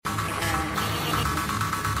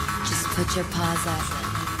Put your paws up,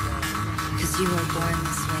 'cause you were born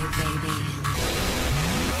this way, baby.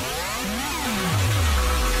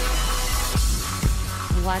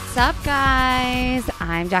 What's up, guys?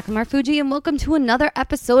 I'm Jacqueline Marfuji, and welcome to another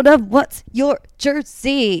episode of What's Your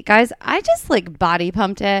Jersey? Guys, I just body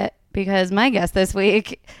pumped it because my guest this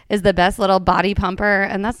week is the best little body pumper,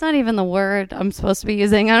 and that's not even the word I'm supposed to be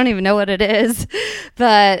using. I don't even know what it is,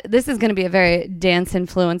 but this is going to be a very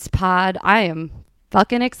dance-influenced pod. I am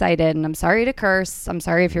fucking excited, and I'm sorry to curse. I'm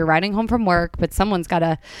sorry if you're riding home from work, but someone's got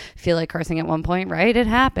to feel like cursing at one point, right? It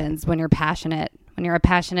happens when you're passionate. When you're a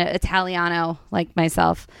passionate Italiano like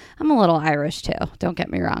myself. I'm a little Irish too. Don't get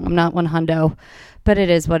me wrong. I'm not one hundo, but it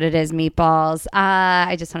is what it is, meatballs.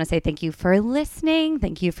 I just want to say thank you for listening.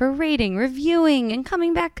 Thank you for rating, reviewing, and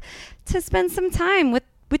coming back to spend some time with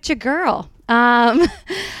your girl. I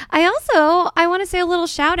want to say a little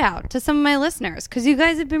shout out to some of my listeners because you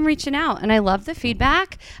guys have been reaching out and I love the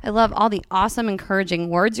feedback. I love all the awesome, encouraging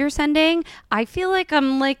words you're sending. I feel like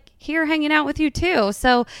I'm here hanging out with you too.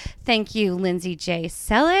 So thank you, Lindsay J.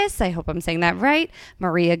 Sellis. I hope I'm saying that right.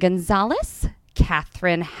 Maria Gonzalez,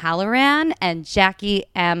 Catherine Halloran, and Jackie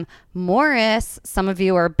M. Morris. Some of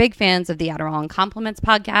you are big fans of the Adderall and Compliments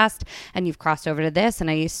podcast, and you've crossed over to this, and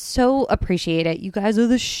I so appreciate it. You guys are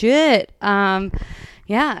the shit.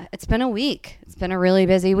 Yeah, it's been a week. It's been a really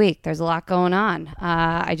busy week. There's a lot going on.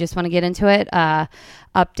 I just want to get into it.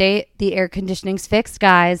 Update, the air conditioning's fixed,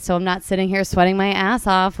 guys, so I'm not sitting here sweating my ass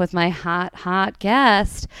off with my hot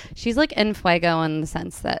guest. She's like en fuego in the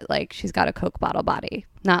sense that she's got a Coke bottle body,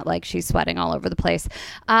 not like she's sweating all over the place.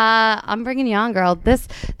 I'm bringing you on, girl. This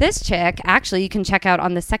chick, actually, you can check out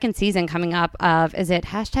on the second season coming up of, is it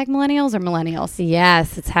 #Millennials or Millennials?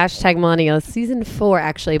 Yes, it's #Millennials, season 4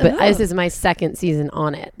 actually, but this is my second season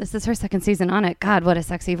on it. This is her second season on it. God, what a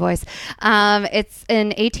sexy voice. It's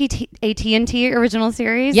an AT&T original series.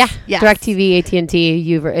 Yeah, yes. DirecTV,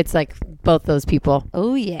 AT&T, it's like both those people.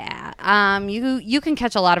 Oh yeah. You can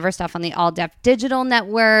catch a lot of her stuff on the All Def Digital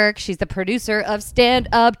Network. She's the producer of Stand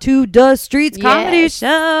Up to the Streets comedy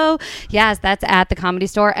show. Yes, that's at the Comedy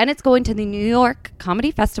Store, and it's going to the New York Comedy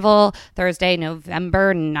Festival Thursday,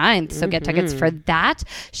 November 9th. So get tickets for that.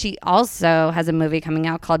 She also has a movie coming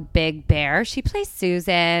out called Big Bear. She plays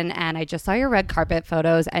Susan, and I just saw your red carpet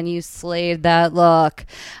photos, and you slayed that look.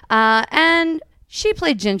 And she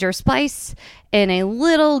played Ginger Spice in a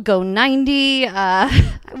little Go 90,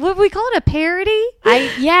 what would we call it, a parody?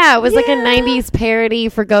 It was like a 90s parody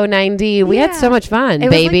for Go 90. We had so much fun, it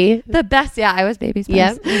baby. Was the best. Yeah, I was Baby Spice.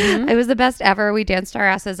 Yep. Mm-hmm. It was the best ever. We danced our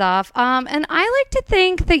asses off. And I like to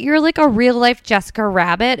think that you're like a real life Jessica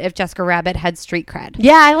Rabbit if Jessica Rabbit had street cred.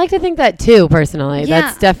 Yeah, I like to think that too, personally. Yeah.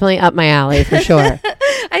 That's definitely up my alley for sure.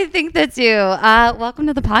 I think that's you. Welcome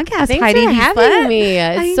to the podcast, Thanks Heidi for having me.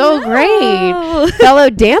 It's I know. Great. Fellow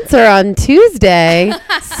dancer on Tuesday.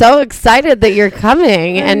 So excited that you're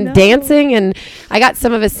coming and dancing. And I got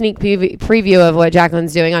some of a sneak preview of what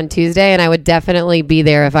Jacqueline's doing on Tuesday, and I would definitely be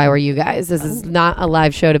there if I were you guys. This is not a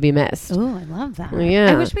live show to be missed. Oh, I love that.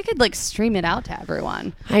 Yeah. I wish we could stream it out to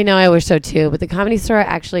everyone. I know, I wish so too. But the Comedy Store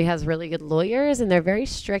actually has really good lawyers, and they're very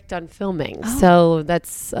strict on filming. Oh. So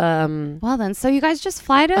that's... Well then, so you guys just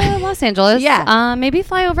fly to Los Angeles. Yeah. Maybe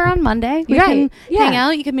fly over on Monday. We can hang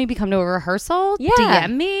out. You can maybe come to a rehearsal. Yeah.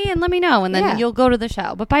 DM me and let me know, and then you'll go to the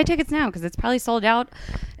show. But buy tickets now because it's probably sold out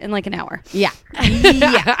in an hour. Yeah.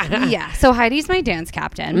 Yeah. So Heidi's my dance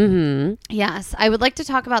captain. Mm-hmm. Yes. I would like to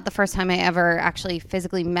talk about the first time I ever actually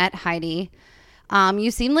physically met Heidi.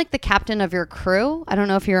 You seem like the captain of your crew. I don't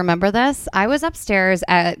know if you remember this. I was upstairs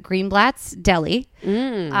at Greenblatt's Deli,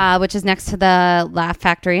 which is next to the Laugh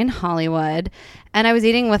Factory in Hollywood. And I was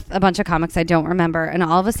eating with a bunch of comics I don't remember. And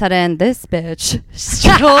all of a sudden, this bitch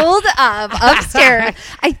strolled up upstairs.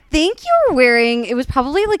 I think you were wearing, it was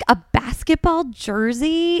probably a basketball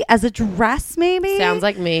jersey as a dress, maybe. Sounds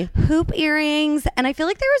like me. Hoop earrings. And I feel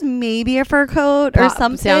like there was maybe a fur coat or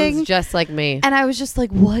something. Sounds just like me. And I was just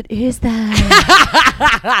like, what is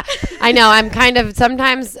that? I know. I'm kind of,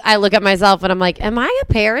 sometimes I look at myself and I'm like, am I a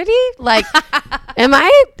parody? Am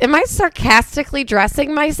I sarcastically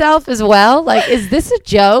dressing myself as well? Is this a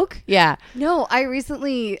joke? Yeah. No, I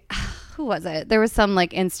recently, who was it? There was some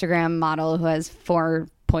Instagram model who has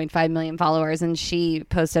 4.5 million followers, and she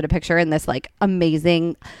posted a picture in this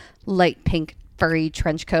amazing light pink furry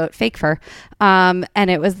trench coat, fake fur. And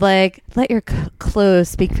it was like, let your clothes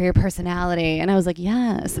speak for your personality. And I was like,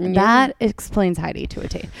 yes, that explains Heidi to a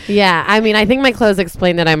T. Yeah, I mean, I think my clothes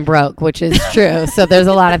explain that I'm broke, which is true. So there's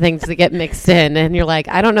a lot of things that get mixed in, and you're like,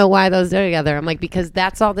 I don't know why those are together. I'm like, because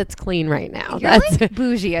that's all that's clean right now. You're like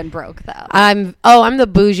bougie and broke, though. I'm the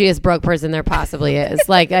bougiest broke person there possibly is.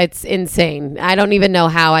 Like, it's insane. I don't even know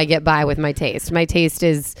how I get by with my taste. My taste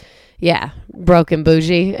is, broke and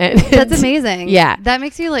bougie. That's amazing. Yeah. That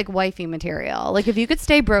makes you like wifey material. Like if you could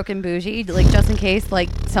stay broke and bougie, like just in case like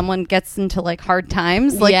someone gets into like hard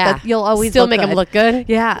times, like that, you'll always still make them look good.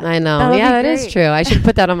 Yeah. I know. That is true. I should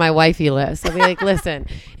put that on my wifey list. I'll be like, listen,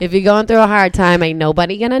 if you're going through a hard time, ain't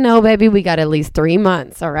nobody gonna know, baby. We got at least 3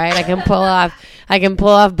 months. All right. I can pull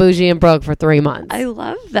off bougie and broke for 3 months. I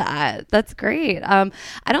love that. That's great. I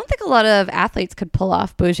don't think a lot of athletes could pull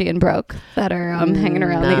off bougie and broke that are hanging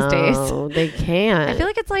around these days. They can't. I feel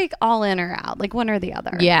like it's like all in or out, like one or the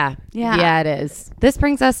other. Yeah, it is. This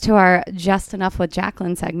brings us to our Just Enough with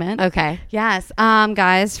Jacqueline segment. Okay. Yes.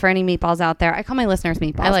 Guys, for any meatballs out there, I call my listeners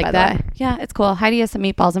meatballs. I like by that. The way. Yeah, it's cool. Heidi has some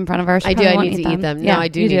meatballs in front of her. I do. I need to eat them. Yeah, no, I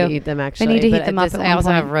do need to eat them, actually. I need to heat them up. I also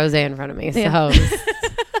have rosé in front of me, so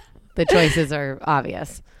the choices are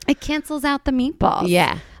obvious. It cancels out the meatballs.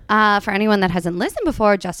 Yeah. For anyone that hasn't listened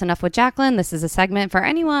before, Just Enough with Jacqueline, this is a segment for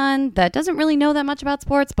anyone that doesn't really know that much about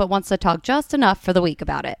sports but wants to talk just enough for the week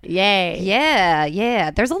about it. Yay.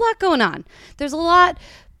 Yeah. There's a lot going on. There's a lot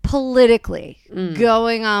politically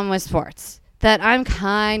going on with sports that I'm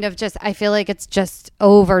kind of I feel like it's just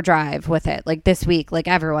overdrive with it. Like this week, like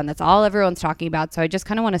that's all everyone's talking about. So I just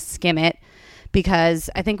kind of want to skim it because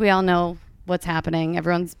I think we all know what's happening.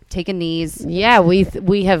 Everyone's taking knees. Yeah,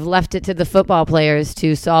 we have left it to the football players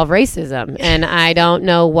to solve racism. And I don't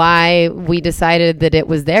know why we decided that it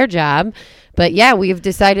was their job. But yeah, we've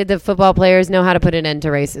decided that football players know how to put an end to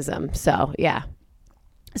racism. So, yeah.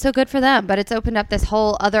 So good for them. But it's opened up this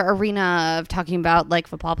whole other arena of talking about like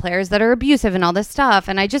football players that are abusive and all this stuff.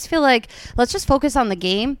 And I just feel like let's just focus on the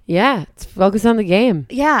game. Yeah, let's focus on the game.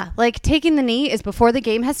 Yeah, like taking the knee is before the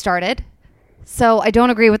game has started. So I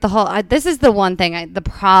don't agree with the whole, this is the one thing, the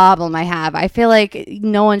problem I have. I feel like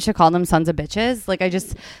no one should call them sons of bitches. Like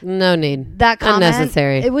no need. That comment,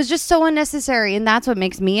 unnecessary. It was just so unnecessary. And that's what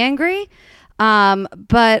makes me angry.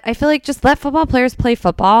 But I feel like just let football players play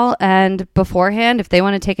football. And beforehand, if they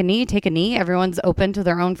want to take a knee, take a knee. Everyone's open to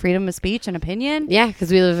their own freedom of speech and opinion. Yeah,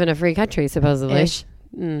 because we live in a free country, supposedly. Ish.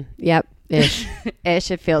 Yep. Ish.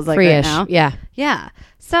 Ish, it feels like Free-ish. right now. Yeah. Yeah.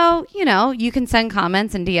 So, you can send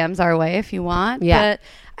comments and DMs our way if you want. Yeah. But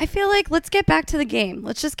I feel like let's get back to the game.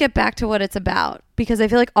 Let's just get back to what it's about. Because I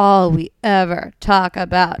feel like all we ever talk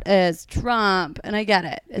about is Trump. And I get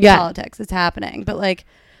it. It's politics. It's happening. But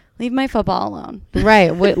leave my football alone.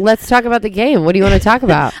 Right. Let's talk about the game. What do you want to talk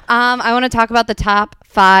about? I want to talk about the top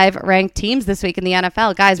 5 ranked teams this week in the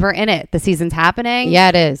NFL. Guys, we're in it. The season's happening. Yeah,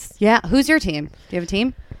 it is. Yeah. Who's your team? Do you have a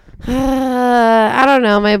team? I don't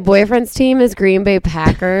know. My boyfriend's team is Green Bay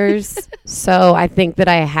Packers. So I think that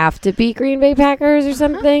I have to beat Green Bay Packers or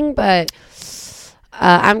something. But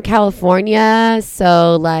I'm California.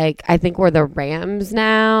 So I think we're the Rams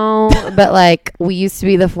now. But we used to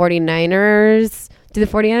be the 49ers. Do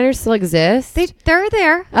the 49ers still exist? They're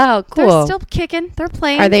there. Oh, cool. They're still kicking. They're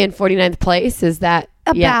playing. Are they in 49th place? Is that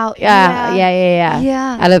about?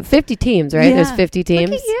 Yeah. Out of 50 teams, right? Yeah. There's 50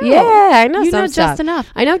 teams. Look at you. Yeah, I know. You some know stuff. just enough.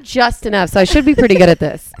 I know just enough, so I should be pretty good at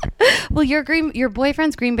this. Well, your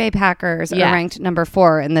boyfriend's Green Bay Packers are ranked number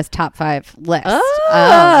 4 in this top 5 list. Oh,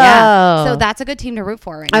 yeah. So that's a good team to root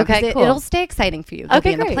for right now. Okay, cool. It'll stay exciting for you. They'll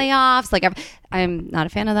be in the great. playoffs. I'm not a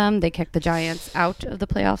fan of them. They kicked the Giants out of the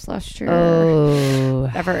playoffs last year. Oh.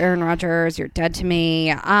 Ever Aaron Rodgers, you're dead to me.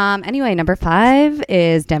 Anyway, number 5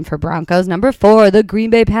 is Denver Broncos. Number 4, the Green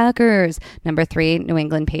Bay Packers. Number 3, New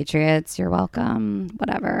England Patriots. You're welcome.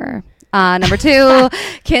 Whatever. Number 2,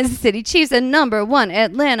 Kansas City Chiefs. And number 1,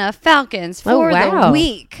 Atlanta Falcons for the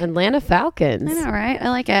week. Atlanta Falcons. I know, right? I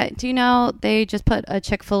like it. Do you know they just put a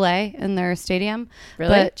Chick-fil-A in their stadium?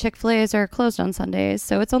 Really? But Chick-fil-A's are closed on Sundays,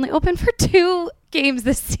 so it's only open for 2 games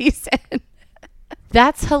this season.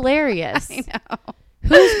 That's hilarious. I know.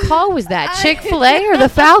 Whose call was that? Chick-fil-A or the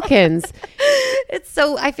Falcons? It's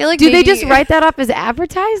so, I feel like Do they just write that up as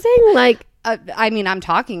advertising? I'm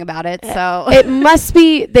talking about it, so. It must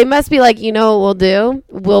be, they must be you know what we'll do?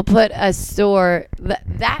 We'll put a store,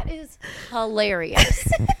 that is hilarious.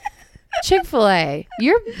 Chick-fil-A,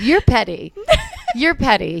 you're petty. You're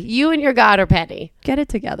petty. You and your God are petty. Get it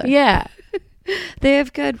together. Yeah. They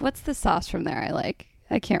have good, what's the sauce from there I like?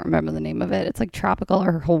 I can't remember the name of it. It's like tropical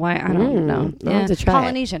or Hawaiian. I don't know. I'll have to try it.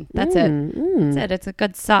 Polynesian. That's it. That's it. It's a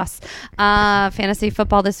good sauce. Fantasy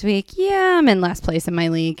football this week. Yeah, I'm in last place in my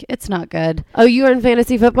league. It's not good. Oh, you are in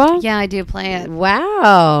fantasy football? Yeah, I do play it.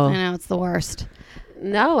 Wow. I know, it's the worst.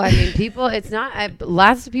 No, I mean, people, it's not,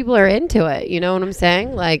 lots of people are into it. You know what I'm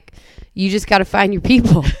saying? Like, you just got to find your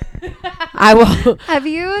people. I won't. Have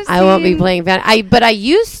you I won't be playing but I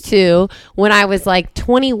used to when I was like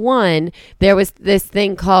 21. There was this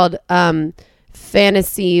thing called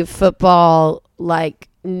fantasy football like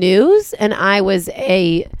news, and I was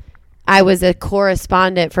a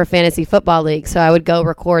correspondent for Fantasy Football League. So I would go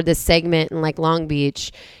record this segment in like Long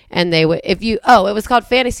Beach, and they would it was called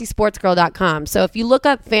fantasysportsgirl.com. So if you look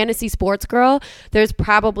up Fantasy Sports Girl, there's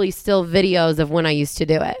probably still videos of when I used to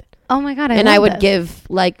do it. Oh my God. I would give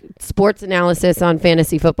like sports analysis on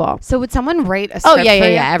fantasy football. So would someone write a script? Oh,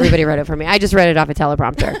 yeah. Everybody read it for me. I just read it off a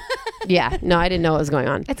teleprompter. Yeah. No, I didn't know what was going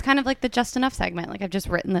on. It's kind of like the Just Enough segment. Like I've just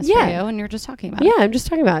written this for you and you're just talking about it. Yeah, I'm just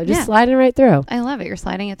talking about it. Just sliding right through. I love it. You're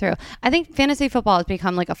sliding it through. I think fantasy football has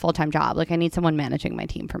become like a full-time job. Like I need someone managing my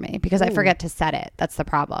team for me because I forget to set it. That's the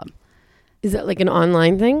problem. Is it like an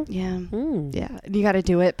online thing? Yeah. Yeah. You got to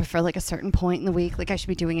do it before like a certain point in the week. Like I should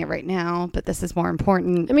be doing it right now, but this is more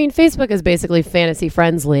important. I mean, Facebook is basically Fantasy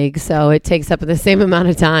Friends League, so it takes up the same amount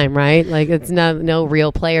of time, right? Like it's no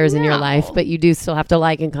real players in your life, but you do still have to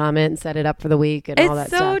like and comment and set it up for the week and all that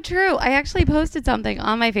stuff. It's so true. I actually posted something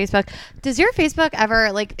on my Facebook. Does your Facebook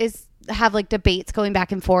ever have like debates going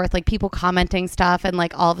back and forth, like people commenting stuff, and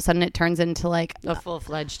like all of a sudden it turns into like a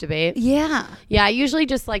full-fledged debate? Yeah. I usually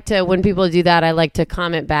just like to, when people do that, I like to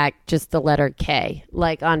comment back just the letter K,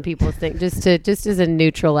 like on people's thing, just as a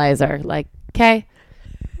neutralizer, like K.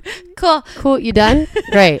 Cool. You done?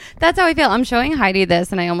 Great. That's how I feel. I'm showing Heidi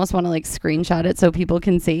this, and I almost want to like screenshot it so people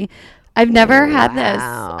can see. I've never had this.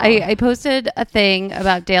 I posted a thing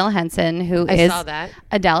about Dale Henson, who is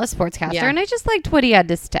a Dallas sportscaster, and I just liked what he had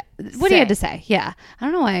to he had to say. Yeah, I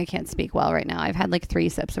don't know why I can't speak well right now. I've had like 3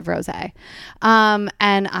 sips of rosé,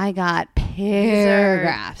 and I got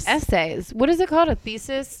paragraphs, essays. What is it called? A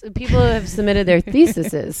thesis? People have submitted their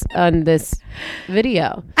theses on this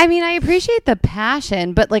video. I mean, I appreciate the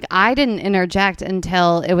passion, but like I didn't interject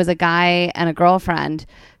until it was a guy and a girlfriend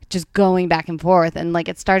just going back and forth, and like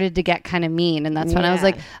it started to get kind of mean, and that's when I was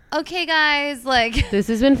like, okay guys, like this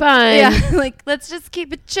has been fun. Yeah, like let's just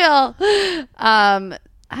keep it chill.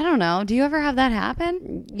 I don't know, do you ever have that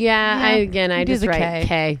happen? I just write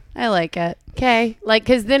K. I like it. K, like,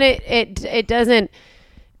 because then it doesn't,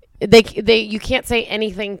 you can't say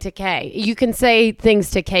anything to K. You can say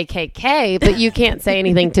things to KKK, but you can't say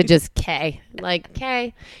anything to just K, like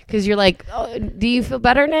K, because you're like, oh, do you feel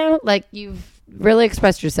better now? Like you've really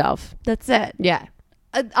expressed yourself. That's it. Yeah.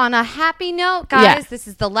 On a happy note, guys, this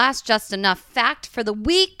is the last Just Enough fact for the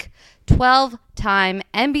week. 12-time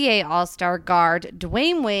NBA All-Star guard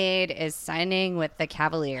Dwayne Wade is signing with the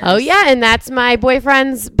Cavaliers. Oh, yeah, and that's my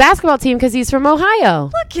boyfriend's basketball team because he's from Ohio.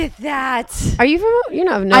 Look at that. Are you from? You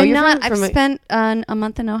know, no, I'm you're not. from I've spent a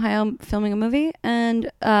month in Ohio filming a movie,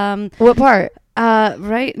 and what part?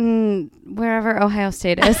 Right in wherever Ohio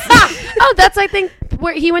State is. Oh, that's, I think,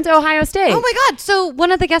 where he went to Ohio State. Oh my God. So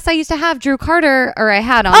one of the guests I used to have, Drew Carter, or I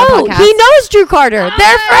had on the podcast. Oh, he knows Drew Carter.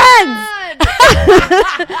 They're friends.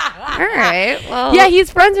 All right. Well, yeah, he's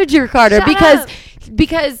friends with Drew Carter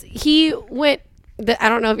because he went. I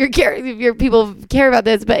don't know if your people care about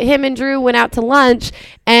this, but him and Drew went out to lunch,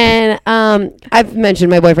 and I've mentioned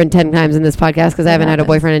my boyfriend 10 times in this podcast because I haven't had a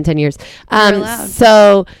boyfriend in 10 years.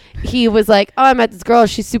 So he was like, "Oh, I met this girl.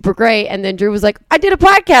 She's super great." And then Drew was like, "I did a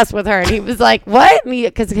podcast with her," and he was like, "What?"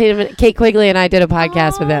 Because Kate Quigley and I did a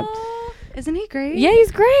podcast with him. Isn't he great? Yeah, he's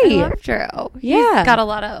great. I love Drew. Yeah. He's got a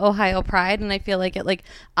lot of Ohio pride, and I feel like it like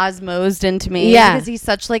osmosed into me. Yeah. Because he's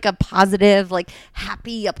such like a positive, like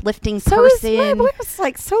happy, uplifting person. My boy was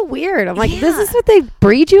like so weird. I'm like, this is what they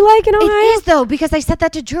breed you like in Ohio? It is though, because I said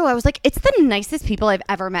that to Drew. I was like, it's the nicest people I've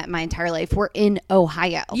ever met in my entire life. We're in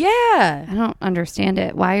Ohio. Yeah. I don't understand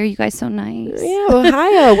it. Why are you guys so nice? Yeah,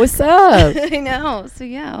 Ohio. What's up? I know. So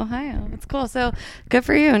yeah, Ohio. It's cool. So good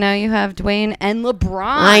for you. Now you have Dwayne and LeBron.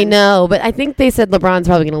 I know, but I think they said LeBron's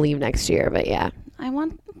probably going to leave next year, but yeah. I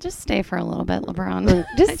want just stay for a little bit, LeBron.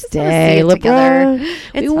 Just stay,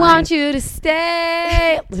 LeBron. We want you to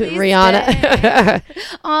stay. Rihanna.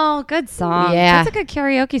 Oh, good song. Yeah. That's a good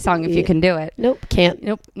karaoke song if you can do it. Nope, can't.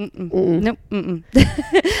 Nope. Nope.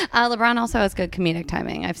 LeBron also has good comedic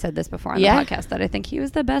timing. I've said this before on the podcast that I think he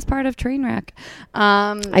was the best part of Trainwreck.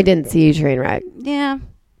 I didn't see Trainwreck. Yeah.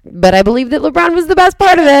 But I believe that LeBron was the best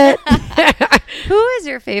part of it. Who is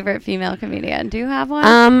your favorite female comedian? Do you have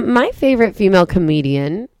one? My favorite female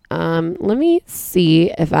comedian Let me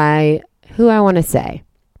see who I want to say.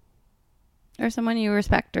 Or someone you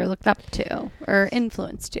respect or looked up to or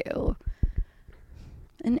influenced you.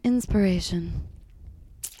 An inspiration.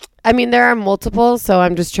 I mean, there are multiple, so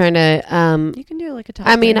I'm just trying to... You can do like a top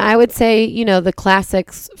I mean, three. I would say, the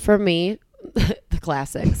classics for me. The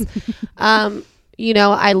classics.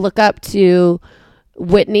 I look up to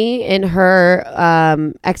Whitney in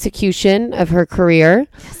her execution of her career.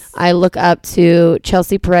 Yes. I look up to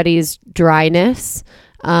Chelsea Peretti's dryness.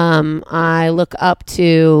 I look up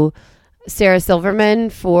to Sarah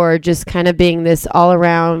Silverman for just kind of being this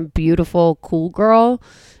all-around beautiful, cool girl.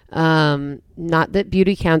 Not that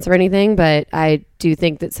beauty counts or anything, but I do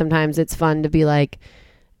think that sometimes it's fun to be like,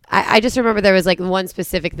 I just remember there was like one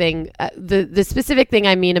specific thing. The specific thing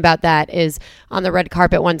I mean about that is on the red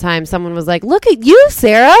carpet one time, someone was like, "Look at you,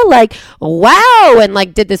 Sarah! Like, wow!" And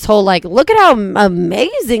like did this whole like, "Look at how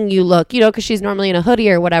amazing you look," because she's normally in a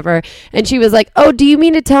hoodie or whatever. And she was like, "Oh, do you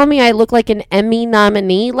mean to tell me I look like an Emmy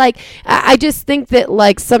nominee?" Like, I just think that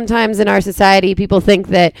like sometimes in our society, people think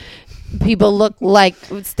that people look like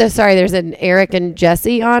there's an Eric and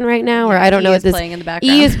Jesse on right now, or I don't know what this playing in the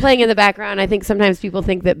background. E is playing in the background. I think sometimes people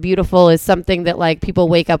think that beautiful is something that like people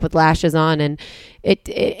wake up with lashes on, and it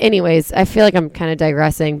anyways, I feel like I'm kind of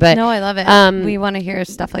digressing, but no, I love it. We want to hear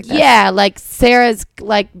stuff like that. Yeah, like Sarah's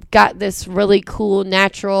like got this really cool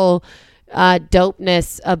natural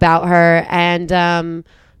dopeness about her, and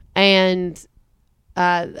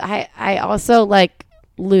I also like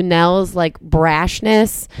Lunel's like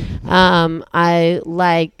brashness. I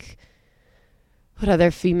like, what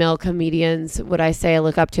other female comedians would I say I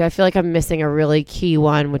look up to? I feel like I'm missing a really key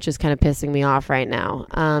one, which is kind of pissing me off right now.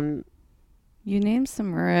 You named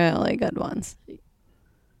some really good ones.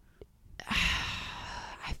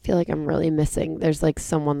 I feel like I'm really missing. There's like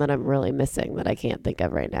someone that I'm really missing that I can't think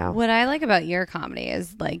of right now. What I like about your comedy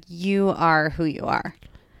is like you are who you are.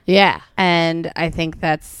 Yeah. And I think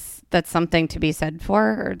that's something to be said for.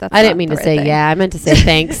 Or that's I didn't mean to say thing. Yeah. I meant to say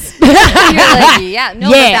thanks. You're like, yeah. No,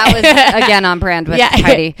 yeah. But that was, again, on brand with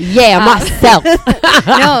Heidi. Yeah, myself.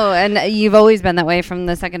 No, and you've always been that way from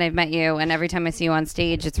the second I've met you. And every time I see you on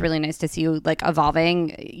stage, it's really nice to see you, like,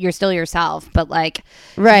 evolving. You're still yourself, but, like,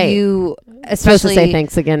 you especially... Supposed to say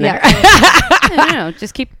thanks again there. No,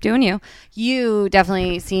 just keep doing you. You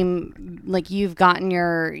definitely seem like you've gotten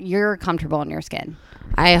you're comfortable in your skin.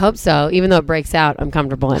 I hope so. Even though it breaks out, I'm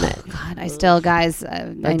comfortable in it. Oh, God, I still, guys,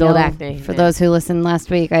 I know acne. For those who listened last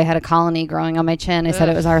week, I had a colony growing on my chin. I said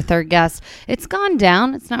it was our third guest. It's gone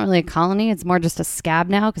down. It's not really a colony. It's more just a scab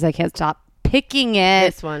now because I can't stop picking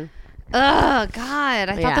it. This one. Oh, God.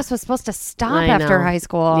 I thought this was supposed to stop after high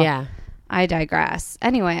school. Yeah. I digress.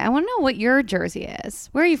 Anyway, I want to know what your Jersey is.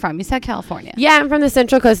 Where are you from? You said California. Yeah, I'm from the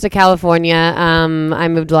Central Coast of California. I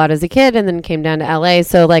moved a lot as a kid and then came down to LA.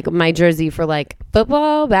 So like my Jersey for like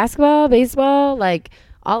football, basketball, baseball, like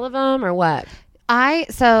all of them or what?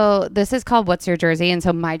 So this is called What's Your Jersey? And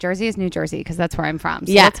so my Jersey is New Jersey because that's where I'm from.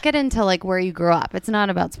 So let's get into like where you grew up. It's not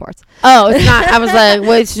about sports. Oh, it's not. I was like,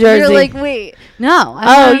 which Jersey? You're like, wait. No.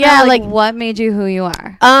 Like what made you who you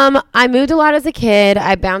are? I moved a lot as a kid.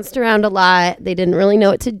 I bounced around a lot. They didn't really know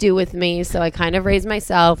what to do with me. So I kind of raised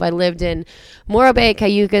myself. I lived in Morro Bay,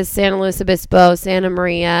 Cayucas, San Luis Obispo, Santa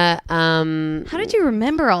Maria. How did you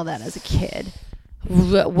remember all that as a kid?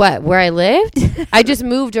 Where I lived? I just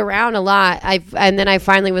moved around a lot. And then I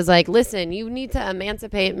finally was like, listen, you need to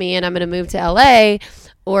emancipate me and I'm going to move to LA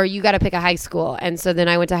or you got to pick a high school. And so then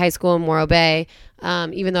I went to high school in Morro Bay,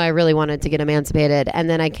 even though I really wanted to get emancipated. And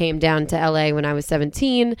then I came down to LA when I was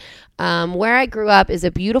 17. Where I grew up is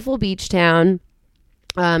a beautiful beach town.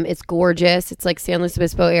 It's gorgeous. It's like San Luis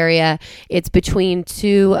Obispo area. It's between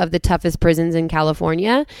two of the toughest prisons in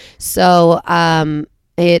California. So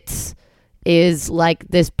it's is like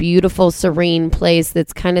this beautiful, serene place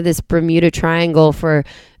that's kind of this Bermuda Triangle for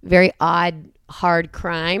very odd, hard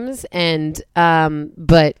crimes. And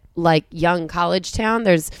but like young college town,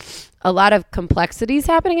 there's a lot of complexities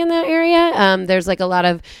happening in that area. There's like a lot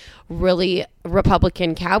of really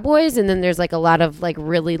Republican cowboys, and then there's like a lot of like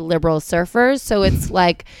really liberal surfers. So it's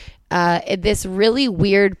like this really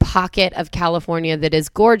weird pocket of California that is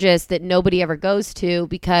gorgeous that nobody ever goes to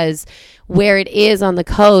because where it is on the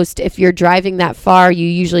coast, if you're driving that far, you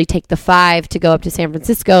usually take the 5 to go up to San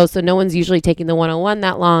Francisco. So no one's usually taking the 101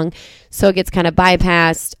 that long. So it gets kind of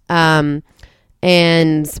bypassed.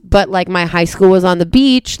 But like my high school was on the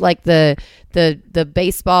beach, like the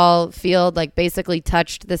baseball field, like basically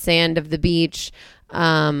touched the sand of the beach.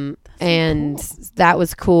 That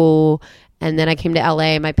was cool. And then I came to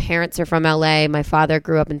LA. My parents are from LA. My father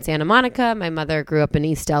grew up in Santa Monica. My mother grew up in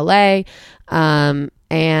East LA.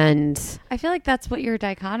 And I feel like that's what your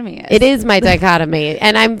dichotomy is. it is my dichotomy,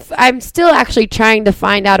 and I'm still actually trying to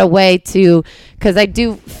find out a way to, because I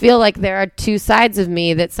do feel like there are two sides of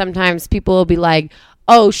me that sometimes people will be like,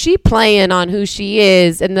 oh, she playing on who she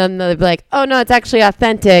is, and then they'll be like, oh no, it's actually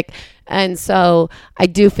authentic. And so I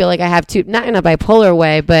do feel like I have two, not in a bipolar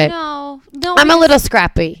way, but No, I'm a little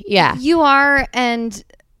scrappy. Yeah. You are, and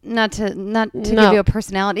not to No. give you a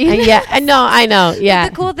personality. Yeah. I know. Yeah.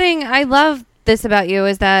 The cool thing I love this about you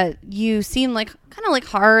is that you seem like kind of like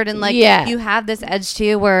hard and like Yeah. you have this edge to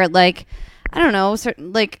you where like I don't know,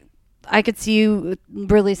 certain like I could see you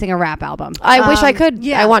releasing a rap album. I wish I could.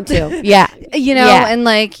 yeah. I want to. Yeah. You know, Yeah. and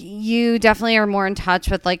like you definitely are more in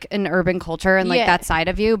touch with like an urban culture and like Yeah. that side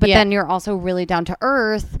of you, but Yeah. then you're also really down to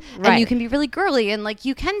earth and Right. you can be really girly and like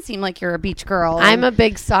you can seem like you're a beach girl. I'm and- a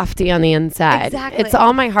big softie on the inside. Exactly. It's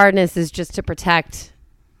all my hardness is just to protect.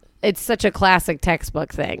 It's such a classic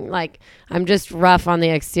textbook thing. Like, I'm just rough on the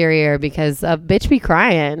exterior because a bitch be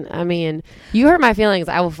crying. I mean, you hurt my feelings,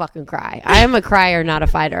 I will fucking cry. I am a crier, not a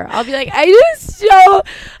fighter. I'll be like, I just don't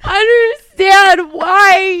understand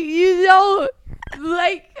why you don't.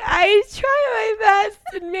 Like, I try my best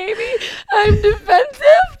and maybe I'm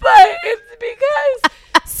defensive, but it's because.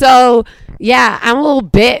 So, yeah, I'm a little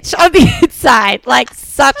bitch on the inside. Like,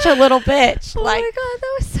 such a little bitch. Oh Like, my god,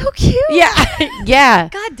 that was so cute. yeah. Yeah.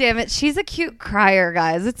 God damn it, she's a cute crier,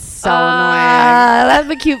 guys. It's so That's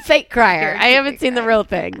a cute fake crier. You're a I cute haven't fake seen the crier. real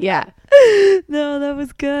thing. Yeah. annoying. No, that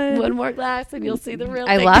was good. One more glass and you'll see the real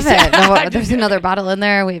I thing. love it. No, I'm there's just another kidding. bottle in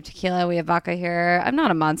there. We have tequila. We have vodka here. I'm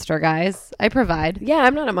not a monster, guys. I provide. Yeah,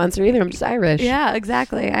 I'm not a monster either. I'm just Irish. Yeah,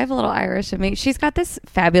 exactly. I have a little Irish in me. She's got this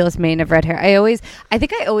fabulous mane of red hair. I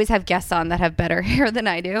think I always have guests on that have better hair than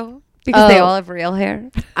I do because they Oh. all have real hair.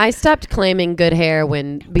 I stopped claiming good hair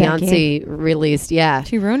when Beyonce released. Yeah.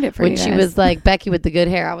 She ruined it for When you she guys. was like Becky with the good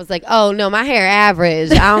hair, I was like, oh no, my hair average.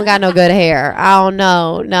 I don't got no good hair. I don't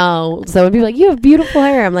know. No. So when people are like, you have beautiful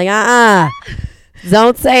hair, I'm like,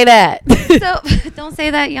 don't say that. So don't say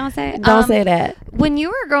that, Beyonce. Don't say that. When you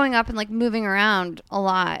were growing up and like moving around a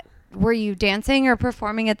lot, were you dancing or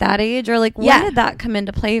performing at that age, or like when Yeah. did that come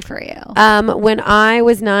into play for you? When I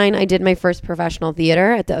was 9, I did my first professional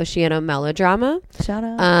theater at the Oceano Melodrama. Shout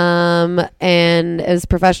out. And as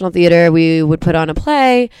professional theater, we would put on a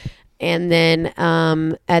play. And then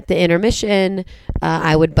at the intermission,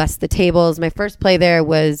 I would bust the tables. My first play there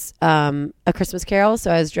was A Christmas Carol. So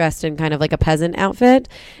I was dressed in kind of like a peasant outfit.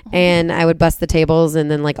 And I would bust the tables. And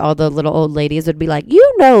then like all the little old ladies would be like,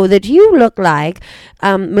 you know that you look like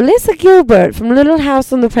Melissa Gilbert from Little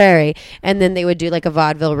House on the Prairie. And then they would do like a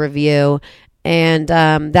vaudeville review. And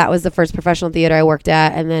that was the first professional theater I worked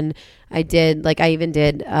at. And then I even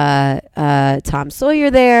did Tom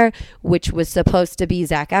Sawyer there, which was supposed to be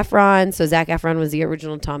Zac Efron. So Zac Efron was the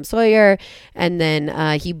original Tom Sawyer. And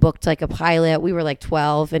then he booked like a pilot. We were like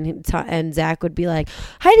 12. And Zac would be like,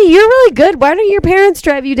 Heidi, you're really good. Why don't your parents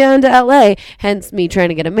drive you down to LA? Hence me trying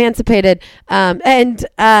to get emancipated. But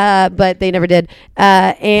they never did.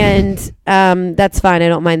 That's fine. I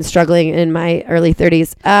don't mind struggling in my early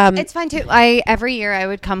 30s. It's fine too. Every year I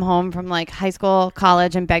would come home from like high school,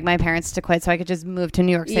 college, and beg my parents to quit so I could just move to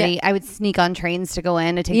New York City. Yeah. I would sneak on trains to go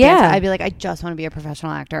in to take Yeah. dance. I'd be like, I just want to be a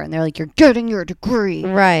professional actor, and they're like, you're getting your degree.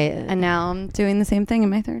 Right. And now I'm doing the same thing in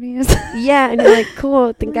my 30s. Yeah, and you're like, cool.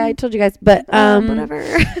 I think I told you guys, but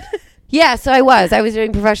Whatever. Yeah, so I was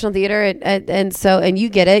doing professional theater, and you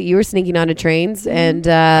get it. You were sneaking onto trains, and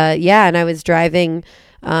and I was driving.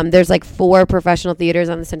 There's like 4 professional theaters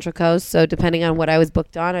on the Central Coast, so depending on what I was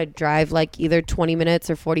booked on, I'd drive like either 20 minutes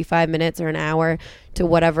or 45 minutes or an hour to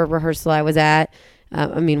whatever rehearsal I was at.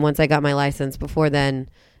 Once I got my license. Before then,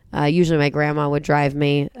 usually my grandma would drive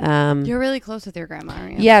me. You're really close with your grandma,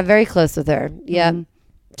 aren't you? Yeah, very close with her. Yeah, Mhm.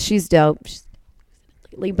 she's dope.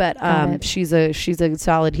 But Got it. she's a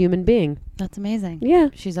solid human being. That's amazing. Yeah.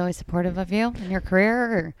 She's always supportive of you in your career.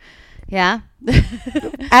 Or, yeah.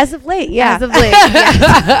 As of late, yeah. As of late.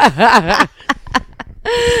 Yes.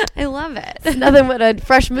 I love it. Nothing but a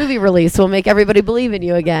fresh movie release will make everybody believe in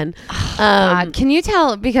you again. Can you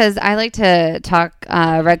tell, because I like to talk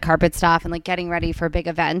red carpet stuff and like getting ready for big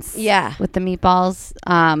events. Yeah. With the meatballs.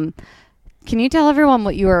 Can you tell everyone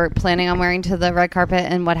what you were planning on wearing to the red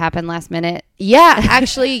carpet and what happened last minute? Yeah,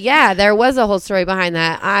 actually, there was a whole story behind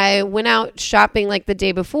that. I went out shopping like the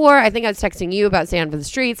day before. I think I was texting you about staying for the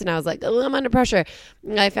streets, and I was like, oh, I'm under pressure.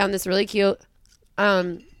 And I found this really cute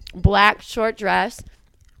black short dress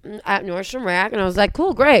at Nordstrom Rack, and I was like,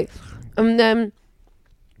 cool, great. And then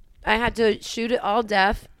I had to shoot it all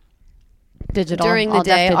def Digital. during the all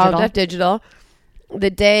day, def all def digital. The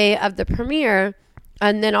day of the premiere,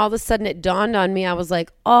 And then all of a sudden it dawned on me. I was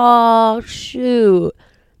like, oh, shoot.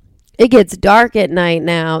 It gets dark at night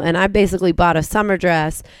now. And I basically bought a summer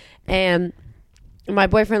dress. And my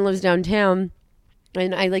boyfriend lives downtown.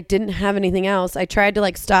 And I like didn't have anything else. I tried to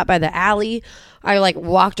like stop by the alley. I like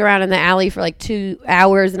walked around in the alley for like 2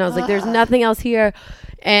 hours. And I was like, there's nothing else here.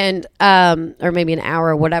 And or maybe an hour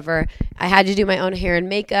or whatever. I had to do my own hair and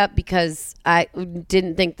makeup because I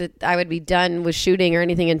didn't think that I would be done with shooting or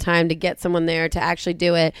anything in time to get someone there to actually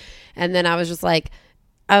do it. And then I was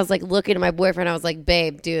looking at my boyfriend. I was like,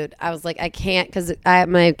 babe, dude, I was like, I can't, because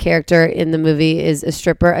my character in the movie is a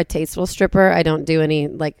stripper, a tasteful stripper. I don't do any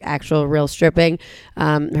like actual real stripping.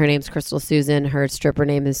 Her name's Crystal Susan. Her stripper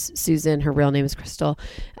name is Susan. Her real name is Crystal.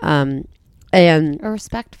 And A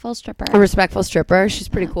respectful stripper. She's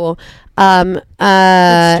pretty cool. Good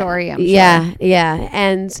story, I'm sure. Yeah.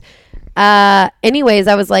 And anyways,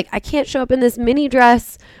 I was like, I can't show up in this mini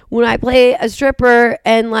dress when I play a stripper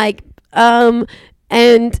and like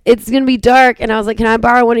and it's gonna be dark. And I was like, can I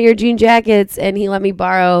borrow one of your jean jackets? And he let me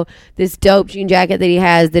borrow this dope jean jacket that he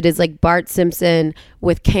has that is like Bart Simpson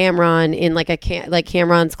with Cameron in like like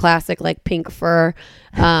Cameron's classic like pink fur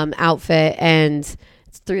outfit. And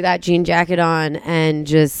threw that jean jacket on and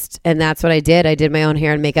that's what I did. I did my own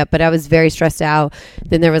hair and makeup, but I was very stressed out.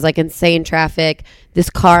 Then there was like insane traffic. This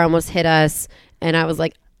car almost hit us and I was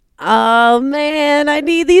like, oh man, I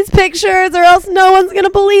need these pictures or else no one's going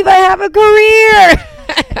to believe I have a career.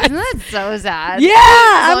 Isn't that so sad? Yeah.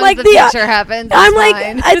 As I'm long like, as the picture happens. I'm like,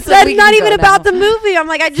 it's that's not even about the movie. I'm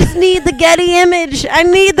like, I just need the Getty image. I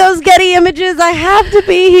need those Getty images. I have to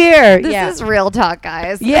be here. This is real talk,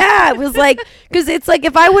 guys. Yeah, it was like, because it's like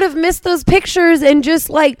if I would have missed those pictures and just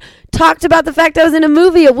like talked about the fact I was in a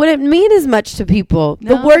movie, it wouldn't mean as much to people.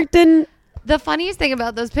 No. The work didn't. The funniest thing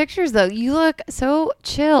about those pictures, though, you look so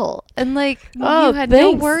chill and like you had thanks.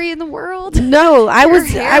 no worry in the world. No, I Your was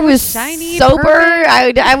hair was shiny, sober.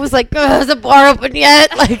 perfect. I was like, is the bar open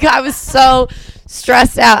yet? Like I was so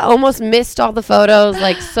stressed out. Almost missed all the photos.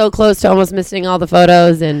 Like so close to almost missing all the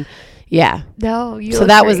photos. And yeah. No, you. So look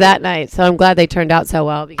that was great. that night. So I'm glad they turned out so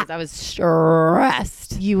well because I was stressed.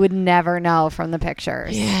 You would never know from the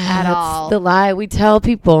pictures at that's all. the lie we tell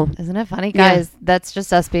people. Isn't it funny, Yeah. guys? That's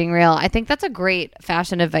just us being real. I think that's a great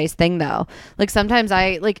fashion advice thing, though. Like sometimes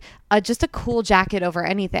I like just a cool jacket over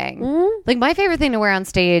anything. Mm-hmm. Like my favorite thing to wear on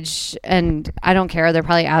stage, and I don't care, they're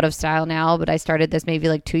probably out of style now, but I started this maybe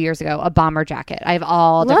like 2 years ago, a bomber jacket. I have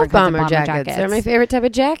all different kinds of bomber jackets. They're my favorite type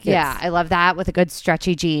of jackets. Yeah, I love that with a good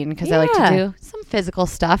stretchy jean because I like to do some physical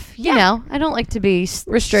stuff. You know, I don't like to be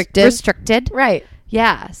restricted. Right.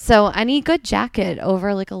 Yeah. So any good jacket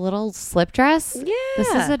over like a little slip dress. Yeah. This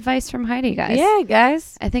is advice from Heidi, guys. Yeah,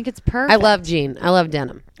 guys. I think it's perfect. I love jean. I love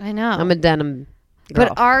denim. I know. I'm a denim girl.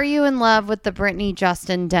 But are you in love with the Britney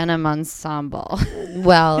Justin denim ensemble?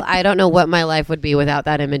 Well, I don't know what my life would be without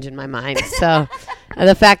that image in my mind. So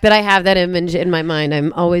the fact that I have that image in my mind,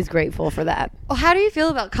 I'm always grateful for that. Well, how do you feel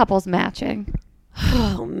about couples matching?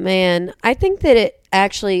 Oh, man. I think that it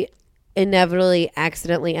actually inevitably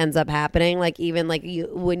accidentally ends up happening. Like even like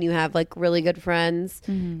when you have like really good friends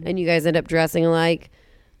and you guys end up dressing alike.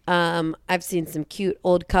 I've seen some cute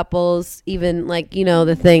old couples, even like, you know,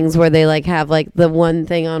 the things where they like have like the one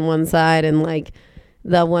thing on one side and like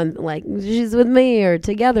the one like she's with me or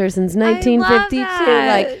together since 1952.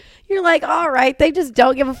 Like you're like, all right, they just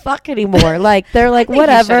don't give a fuck anymore. Like they're like,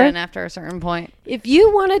 whatever. After a certain point. If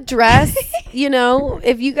you want to dress, you know,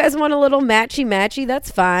 if you guys want a little matchy, that's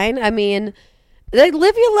fine. I mean, like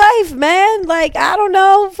live your life, man. Like, I don't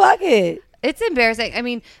know. Fuck it. It's embarrassing. I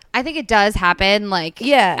mean, I think it does happen like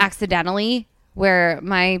accidentally where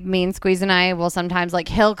my main squeeze and I will sometimes like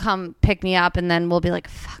he'll come pick me up and then we'll be like,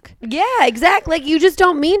 fuck. Yeah, exactly. Like you just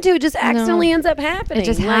don't mean to. It just accidentally ends up happening. It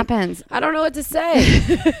just happens. I don't know what to say.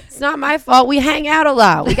 It's not my fault. We hang out a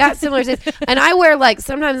lot. We got similar things. And I wear like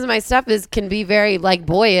sometimes my stuff can be very like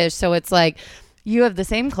boyish. So it's like you have the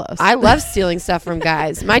same clothes. I love stealing stuff from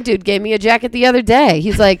guys. My dude gave me a jacket the other day.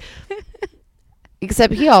 He's like,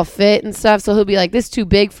 except he all fit and stuff. So he'll be like, this is too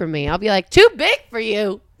big for me. I'll be like, too big for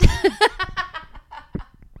you.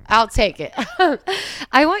 I'll take it.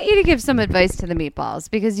 I want you to give some advice to the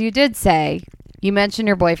meatballs because you did say you mentioned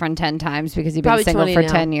your boyfriend 10 times because you've been Probably single 20 for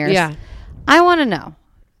now. 10 years. Yeah. I want to know,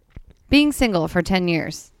 being single for 10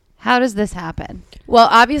 years, how does this happen? Well,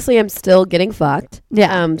 obviously I'm still getting fucked.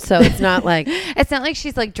 Yeah. So it's not like it's not like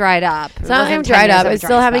she's like dried up. it's not like I'm dried up. I'm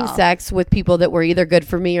still having sex with people that were either good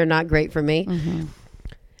for me or not great for me.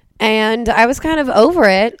 And I was kind of over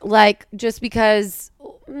it, like just because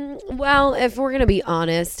Well, if we're going to be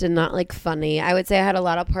honest and not like funny, I would say I had a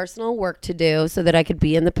lot of personal work to do so that I could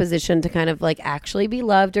be in the position to kind of like actually be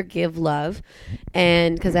loved or give love.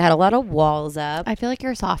 And because I had a lot of walls up. I feel like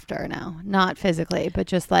you're softer now, not physically, but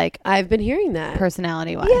just like I've been hearing that.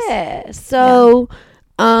 personality wise. Yeah. So,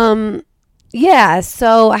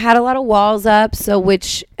 so I had a lot of walls up. So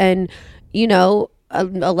you know, a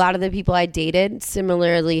lot of the people I dated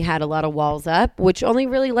similarly had a lot of walls up, which only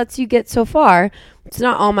really lets you get so far. It's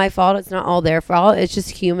not all my fault. It's not all their fault. It's just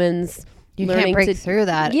humans. You can't break through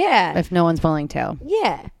that. Yeah. If no one's willing to.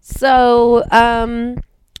 Yeah. So,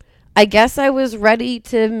 I guess I was ready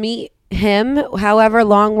to meet him. However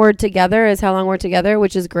long we're together is how long we're together,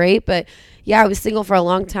 which is great. But yeah, I was single for a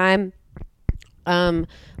long time. A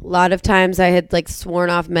lot of times I had like sworn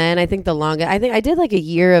off men. I think I did like a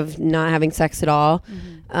year of not having sex at all.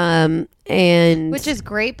 And Which is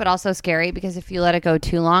great, but also scary because if you let it go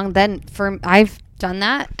too long, then I've done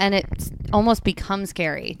that and it almost becomes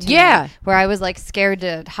scary to me, where I was like scared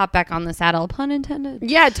to hop back on the saddle, pun intended.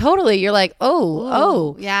 Yeah, totally. You're like,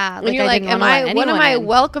 oh, yeah. And you're like, what am I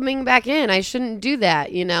welcoming back in? I shouldn't do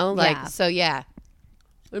that, you know? Like, Yeah. so yeah.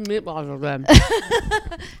 The meatballs are good.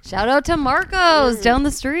 Shout out to Marco's down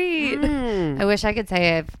the street. I wish I could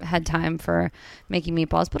say I've had time for making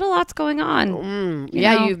meatballs, but a lot's going on.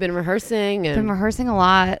 You've been rehearsing. Been rehearsing a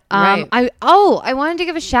lot. Right. I wanted to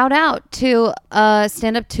give a shout out to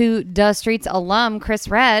Stand Up to the Streets alum Chris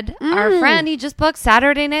Red, our friend. He just booked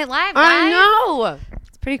Saturday Night Live. Guys. I know.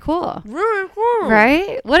 It's pretty cool. Really cool.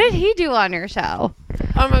 Right? What did he do on your show?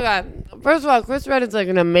 Oh my God. First of all, Chris Red is like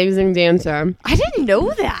an amazing dancer. I didn't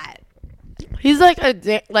know that. He's like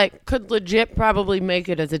could legit probably make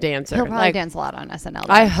it as a dancer. He'll probably like, dance a lot on SNL.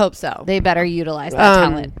 I hope so. They better utilize that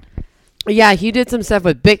talent. Yeah, he did some stuff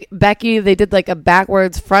with Becky. They did like a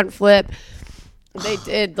backwards front flip. They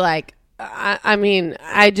did like,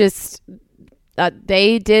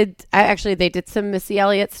 they did some Missy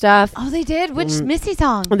Elliott stuff. Oh, they did? Which Missy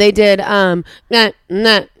song? They did I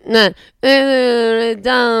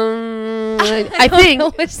think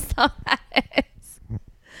know which song that is.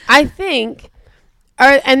 I think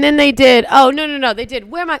and then they did no they did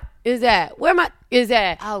Where My Is That Where My Is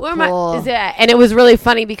That Where cool. My Is That, and it was really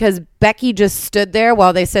funny because Becky just stood there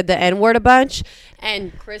while they said the N-word a bunch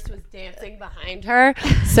and Chris was dancing behind her.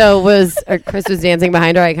 Chris was dancing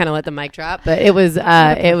behind her. I kind of let the mic drop, but it was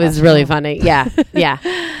really funny. Yeah.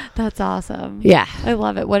 That's awesome. Yeah. I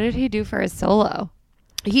love it. What did he do for his solo?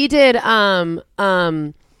 He did why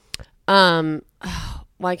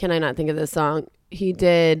can I not think of this song? He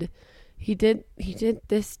did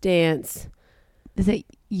this dance. Is it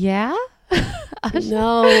Yeah?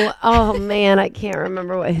 No. Oh man, I can't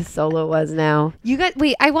remember what his solo was now.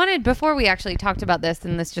 I wanted, before we actually talked about this,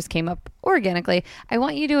 and this just came up organically, I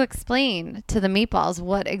want you to explain to the meatballs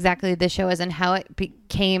what exactly this show is and how it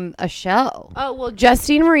became a show. Oh, well,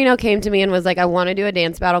 Justine Marino came to me and was like, I want to do a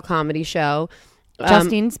dance battle comedy show.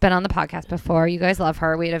 Justine's been on the podcast before. You guys love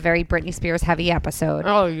her. We had a very Britney Spears heavy episode.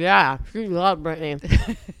 Oh yeah, she loved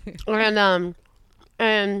Britney.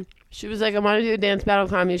 and she was like, I want to do a dance battle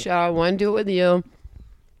comedy show. I want to do it with you.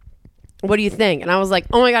 What do you think? And I was like,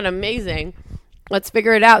 oh my God, amazing. Let's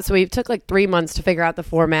figure it out. So we took like 3 months to figure out the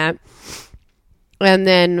format. And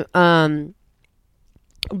then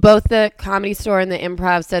both the Comedy Store and the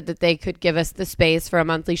Improv said that they could give us the space for a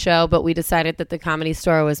monthly show, but we decided that the Comedy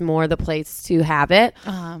Store was more the place to have it,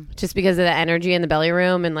 just because of the energy in the belly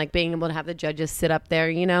room and like being able to have the judges sit up there,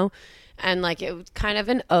 you know. And like it was kind of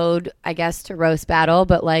an ode, I guess, to roast battle,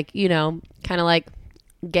 but like, you know, kind of like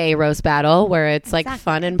gay roast battle where it's like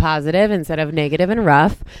fun and positive instead of negative and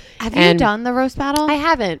rough. Have you done the roast battle? I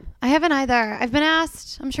haven't. I haven't either. I've been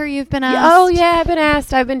asked. I'm sure you've been asked. Oh yeah, I've been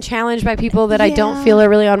asked. I've been challenged by people that I don't feel are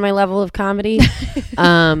really on my level of comedy.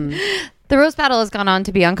 The roast battle has gone on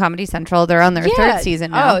to be on Comedy Central. They're on their third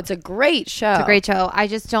season now. Oh, it's a great show. It's a great show. I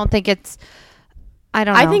just don't think it's, I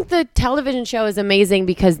don't know. I think the television show is amazing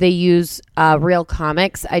because they use real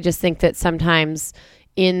comics. I just think that sometimes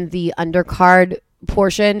in the undercard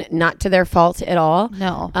portion, not to their fault at all.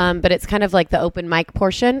 No. But it's kind of like the open mic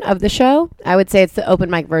portion of the show. I would say it's the open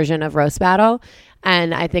mic version of roast battle.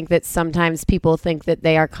 And I think that sometimes people think that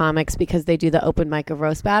they are comics because they do the open mic of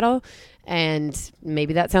roast battle. And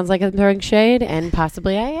maybe that sounds like I'm throwing shade, and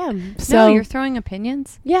possibly I am. So no, you're throwing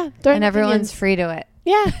opinions. Yeah. And everyone's free to it.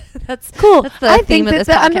 Yeah. That's cool. That's the I theme think of that this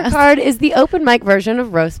the podcast. undercard is the open mic version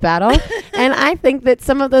of roast battle. And I think that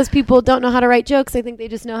some of those people don't know how to write jokes. I think they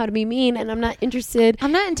just know how to be mean, and I'm not interested.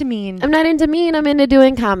 I'm not into mean. I'm not into mean. I'm into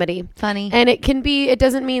doing comedy. Funny. And it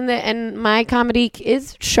doesn't mean that, and my comedy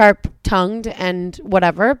is sharp tongued and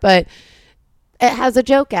whatever, but it has a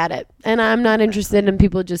joke at it. And I'm not interested in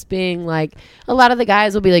people just being like, a lot of the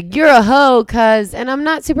guys will be like, you're a hoe, and I'm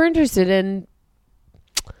not super interested in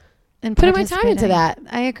And putting my time into that.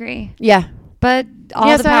 I agree. Yeah. But all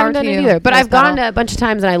Yes, the I power haven't to done you. it either. But Rose I've gone Battle. to a bunch of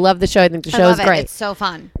times and I love the show. I think the I show love is it. great. It's so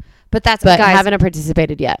fun. But that's But guys, haven't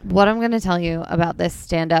participated yet. what I'm going to tell you about this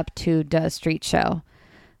stand-up to the street show.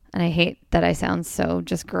 And I hate that I sound so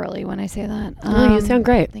just girly when I say that. Oh, you sound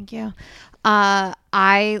great. Thank you.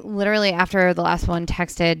 I literally, after the last one,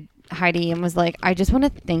 texted Heidi and was like, I just want to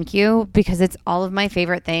thank you because it's all of my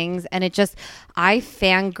favorite things. And it just, I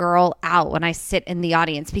fangirl out when I sit in the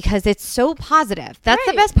audience because it's so positive. That's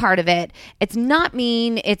the Right. best part of it. It's not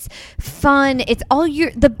mean. It's fun. It's all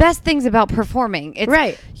the best things about performing. It's,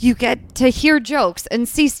 Right. You get to hear jokes and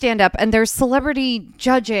see stand up, and there's celebrity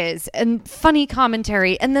judges and funny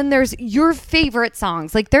commentary. And then there's your favorite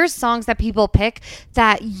songs. Like there's songs that people pick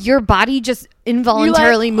that your body just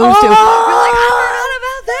involuntarily moves to. You're like, I forgot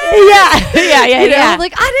about this. Yeah. You know, yeah.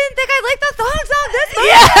 like I didn't think I liked the songs on this.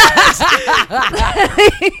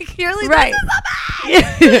 Like, you're like, Right. this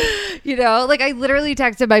is the best. You know, like I literally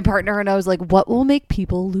texted my partner and I was like, what will make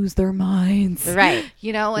people lose their minds? Right.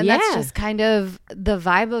 You know, and that's Yeah. just kind of the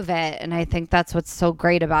vibe of it. And I think that's what's so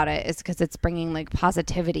great about it is because it's bringing like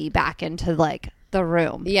positivity back into like the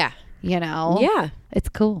room. Yeah. You know? Yeah. It's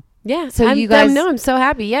cool. Yeah. So I'm, you guys- I'm so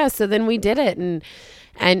happy. Yeah. So then we did it and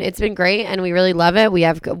it's been great and we really love it. We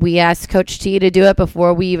asked Coach T to do it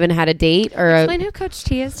before we even had a date or Explain who Coach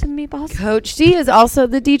T is to the Meatballs. Coach T is also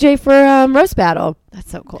the DJ for Roast Battle.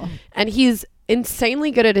 That's so cool. And he's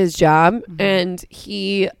insanely good at his job and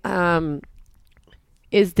he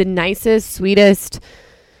is the nicest, sweetest,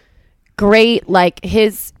 great, like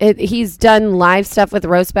he's done live stuff with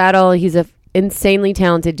Roast Battle. He's a insanely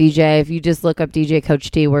talented DJ. If you just look up DJ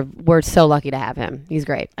Coach T, we're so lucky to have him. He's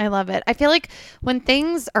great. I love it. I feel like when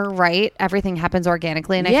things are right, everything happens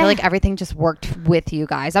organically, and I Yeah. feel like everything just worked with you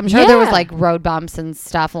guys. I'm sure there was Yeah. like road bumps and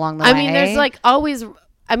stuff along the way. I mean, there's like always.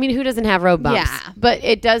 I mean, who doesn't have road bumps? Yeah. But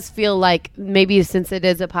it does feel like maybe since it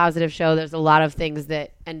is a positive show, there's a lot of things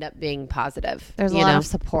that end up being positive. there's a you lot know? of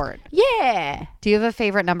support. Yeah. Do you have a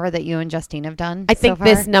favorite number that you and Justine have done? I think so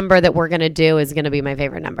this far? number that we're going to do is going to be my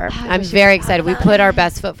favorite number. I'm we should very talk excited. We about put our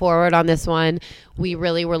best foot forward on this one. We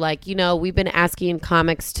really were like, we've been asking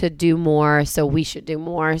comics to do more, so we should do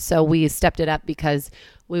more. So we stepped it up because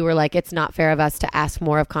we were like, it's not fair of us to ask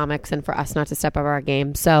more of comics and for us not to step up our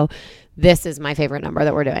game. So this is my favorite number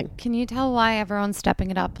that we're doing. Can you tell why everyone's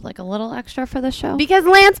stepping it up like a little extra for the show? Because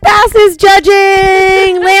Lance Bass is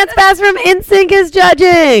judging. Lance Bass from NSYNC is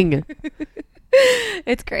judging.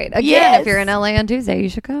 It's great. Again, Yes. if you're in LA on Tuesday, you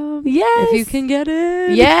should come. Yes. If you can get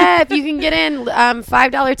in. Yeah, if you can get in,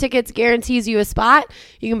 $5 tickets guarantees you a spot.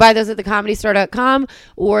 You can buy those at thecomedystore.com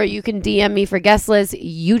or you can DM me for guest list.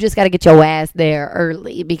 You just got to get your ass there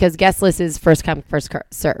early because guest list is first come, first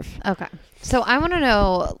serve. Okay. So I want to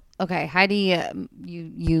know, okay, Heidi,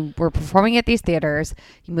 you were performing at these theaters.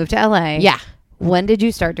 You moved to LA. Yeah. When did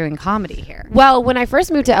you start doing comedy here? Well, when I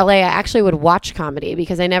first moved to LA, I actually would watch comedy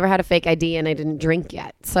because I never had a fake ID and I didn't drink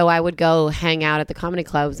yet. So I would go hang out at the comedy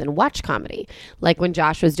clubs and watch comedy. Like when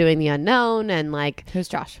Josh was doing The Unknown and like Who's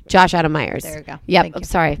Josh? Josh Adam Myers. There you go. Yep. Thank I'm you.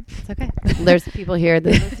 sorry. It's okay. There's people here that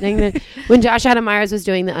listening. That when Josh Adam Myers was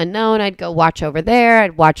doing The Unknown, I'd go watch over there.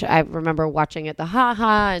 I remember watching at the Ha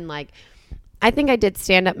Ha and like, I think I did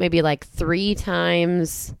stand up maybe like 3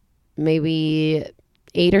 times, maybe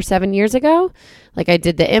 8 or 7 years ago. Like I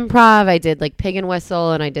did the Improv, I did like Pig and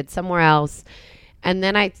Whistle, and I did somewhere else. And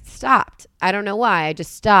then I stopped. I don't know why. I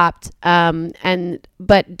just stopped.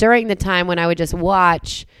 But during the time when I would just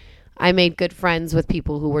watch, I made good friends with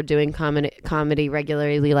people who were doing comedy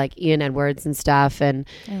regularly, like Ian Edwards and stuff. And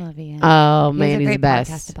I love Ian. oh He has man, a he's great the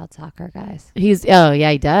best. podcast about soccer, guys. He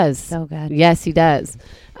does. So good. Yes, he does.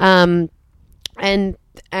 And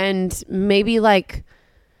maybe like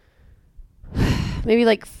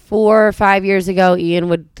 4 or 5 years ago, Ian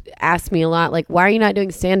would ask me a lot, like, why are you not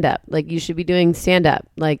doing stand up? Like, you should be doing stand up.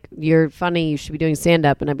 Like, you're funny. You should be doing stand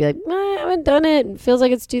up. And I'd be like, I haven't done it. It feels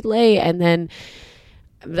like it's too late. And then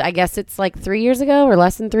I guess it's like 3 years ago or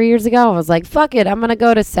less than 3 years ago. I was like, fuck it. I'm going to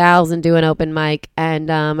go to Sal's and do an open mic.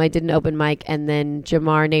 And I did an open mic. And then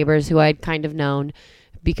Jamar Neighbors, who I'd kind of known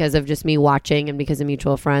because of just me watching and because of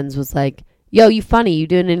mutual friends, was like, yo, you funny. You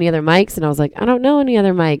doing any other mics? And I was like, I don't know any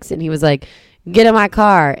other mics. And he was like, get in my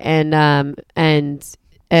car. And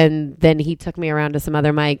then he took me around to some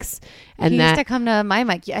other mics. And He that used to come to my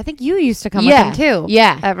mic. I think you used to come Yeah. with him too.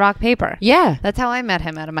 Yeah. At Rock Paper. yeah. That's how I met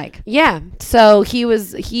him at a mic. Yeah. So I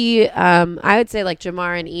would say like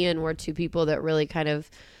Jamar and Ian were 2 people that really kind of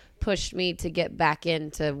pushed me to get back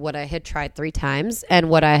into what I had tried 3 times and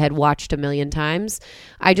what I had watched a million times.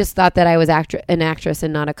 I just thought that I was an actress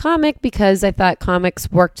and not a comic because I thought comics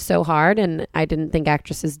worked so hard and I didn't think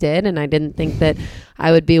actresses did, and I didn't think that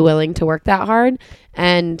I would be willing to work that hard.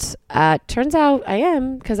 And turns out I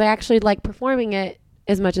am, because I actually like performing it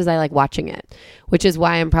as much as I like watching it, which is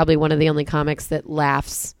why I'm probably one of the only comics that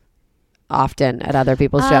laughs often at other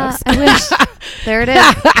people's jokes. I wish. There it is.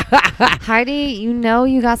 Heidi, you know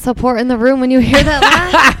you got support in the room when you hear that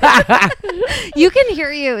laugh. You can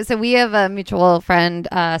hear you. So we have a mutual friend,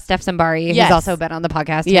 Steph Zambari, Yes. who's also been on the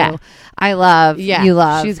podcast Yeah. too. I love. Yeah, You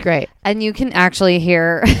love. she's great. And you can actually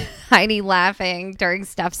hear Heidi laughing during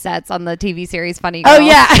Steph's sets on the TV series Funny Girl. Oh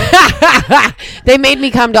yeah. They made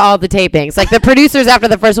me come to all the tapings. Like the producers after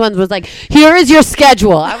the first ones was like, here is your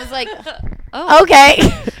schedule. I was like, Oh, okay.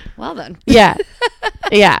 well then. Yeah.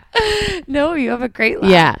 Yeah. No, you have a great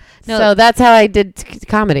laugh. Yeah. No. So that's how I did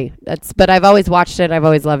comedy. But I've always watched it. I've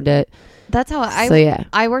always loved it. That's how So, yeah.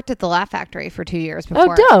 I worked at the Laugh Factory for 2 years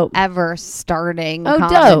before dope. ever starting Oh, dope.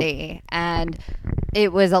 comedy. And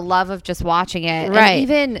it was a love of just watching it. Right. And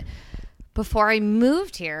even before I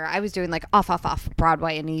moved here, I was doing like off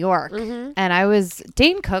Broadway in New York. Mm-hmm. And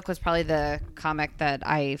Dane Cook was probably the comic that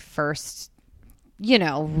I first,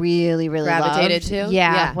 really Gravitated loved. to?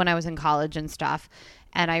 Yeah, Yeah. when I was in college and stuff.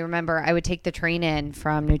 And I remember I would take the train in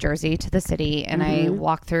from New Jersey to the city, and I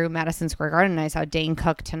walked through Madison Square Garden, and I saw Dane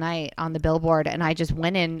Cook tonight on the billboard, and I just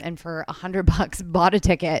went in and for $100 bought a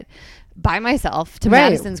ticket by myself to Right.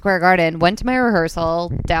 Madison Square Garden, went to my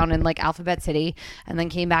rehearsal down in like Alphabet City, and then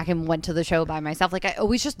came back and went to the show by myself. Like I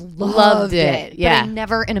always just loved it. Yeah. But I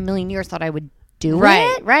never in a million years thought I would do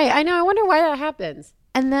Right. it. Right. I know. I wonder why that happens.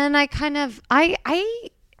 And then I kind of,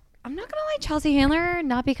 I'm not gonna lie, Chelsea Handler,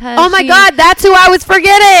 not because. Oh my she- God, that's who I was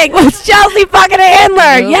forgetting. Was Chelsea fucking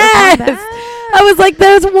Handler? Look Yes. at that. I was like,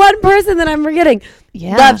 there's one person that I'm forgetting.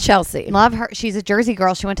 Yeah. Love Chelsea. Love her. She's a Jersey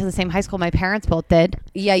girl. She went to the same high school my parents both did.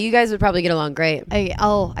 Yeah, you guys would probably get along great.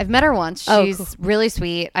 I've met her once. Oh, She's cool. really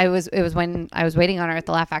sweet. It was when I was waiting on her at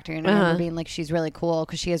the Laugh Factory, and I remember being like, she's really cool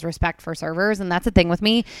because she has respect for servers, and that's the thing with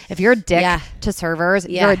me. If you're a dick Yeah. to servers,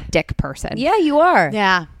 Yeah. you're a dick person. Yeah, you are.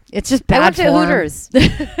 Yeah. It's just I bad went to form. Hooters.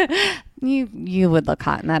 You would look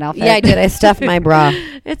hot in that outfit. Yeah, I did. I stuffed my bra.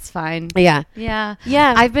 It's fine. Yeah. Yeah.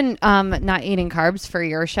 Yeah. I've been not eating carbs for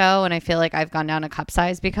your show, and I feel like I've gone down a cup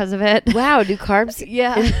size because of it. Wow, do carbs?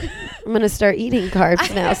 Yeah. I'm going to start eating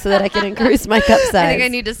carbs now so that I can increase my cup size. I think I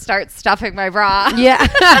need to start stuffing my bra. Yeah.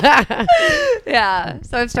 Yeah.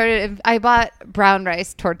 So I bought brown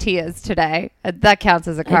rice tortillas today. That counts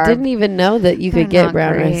as a carb. I didn't even know that you They're could get not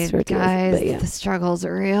brown great, rice tortillas. guys. But yeah. The struggles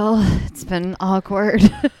are real. It's been awkward.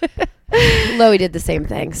 Loey did the same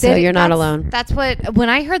thing, so you're not alone. That's what, when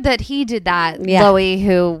I heard that he did that, Yeah. Loey,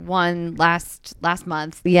 who won last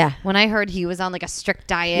month. Yeah. When I heard he was on like a strict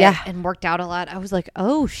diet Yeah. and worked out a lot, I was like,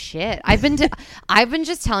 oh shit. I've been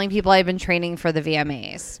just telling people I've been training for the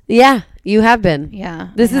VMAs. Yeah, you have been. Yeah.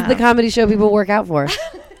 This I is the have. comedy show people work out for.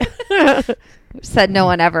 Said no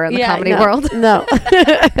one ever in the comedy world. No.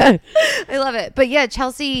 I love it. But yeah,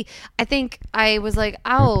 Chelsea, I think I was like,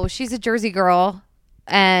 oh, she's a Jersey girl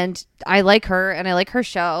and I like her and I like her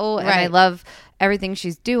show and I Right. love everything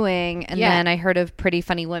she's doing. And Yeah. then I heard of Pretty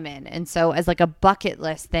Funny Women. And so as like a bucket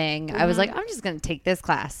list thing, I was like, I'm just going to take this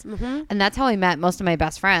class. And that's how I met most of my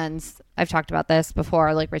best friends. I've talked about this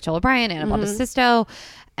before, like Rachel O'Brien, Annabelle DeSisto.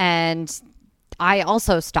 And I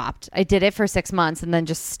also stopped. I did it for 6 months and then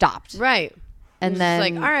just stopped. Right. And It's then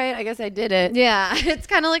like, all right, I guess I did it. yeah, it's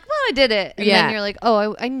kind of like, well, I did it. And Yeah. then you're like,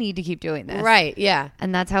 oh, I need to keep doing this. Right. Yeah.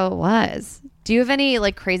 And that's how it was. Do you have any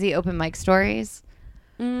like crazy open mic stories?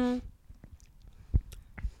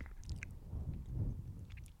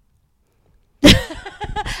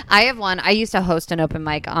 I have one. I used to host an open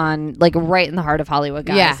mic on like right in the heart of Hollywood,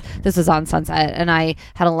 guys. Yeah. This was on Sunset, and I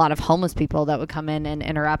had a lot of homeless people that would come in and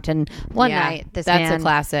interrupt. And one Yeah, night, this that's a man,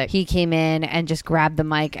 classic. He came in and just grabbed the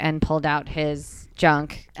mic and pulled out his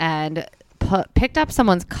junk and picked up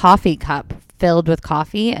someone's coffee cup filled with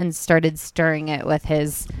coffee and started stirring it with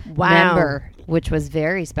his Wow. member, which was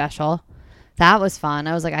very special. That was fun.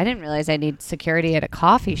 I was like, I didn't realize I need security at a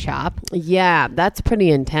coffee shop. Yeah, that's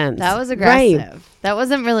pretty intense. That was aggressive. Right. That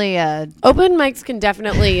wasn't really a. Open mics can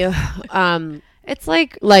definitely It's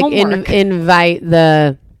like invite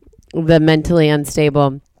the mentally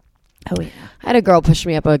unstable. oh yeah. I had a girl push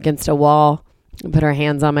me up against a wall and put her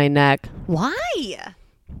hands on my neck Why?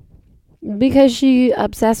 because she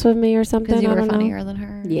obsessed with me or something. Because you I were don't know. funnier than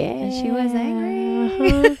her. Yeah. And she was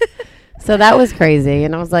angry. So that was crazy.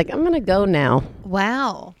 And I was like, I'm going to go now.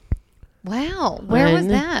 Wow. Wow. Where was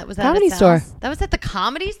And that? Was that Comedy at Store. Sal's? That was at the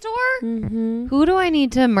Comedy Store? Mm-hmm. Who do I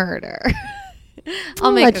need to murder?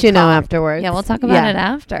 I'll make let a you know call. afterwards. Yeah, we'll talk about it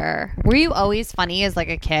after. Were you always funny as like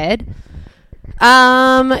a kid?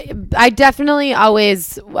 I definitely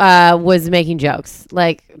always was making jokes.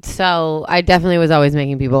 Like, so I definitely was always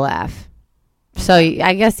making people laugh. So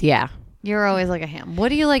I guess, yeah. You're always like a ham. What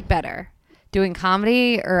do you like better? Doing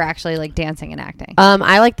comedy or actually like dancing and acting?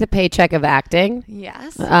 I like the paycheck of acting.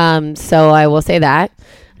 Yes. So I will say that.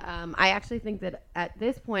 I actually think that at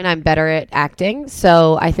this point I'm better at acting.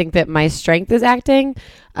 So I think that my strength is acting.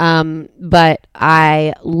 But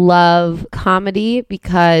I love comedy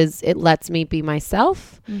because it lets me be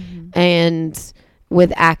myself. Mm-hmm. And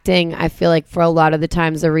with acting, I feel like for a lot of the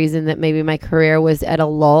times the reason that maybe my career was at a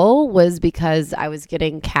lull was because I was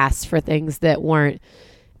getting cast for things that weren't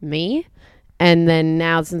me. And then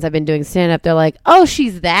now since I've been doing stand-up, they're like, oh,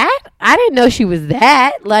 she's that? I didn't know she was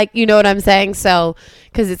that. Like, you know what I'm saying? So,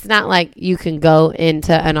 because it's not like you can go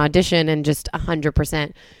into an audition and just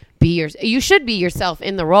 100% be you should be yourself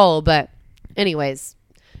in the role. But anyways,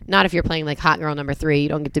 not if you're playing like Hot Girl number 3. You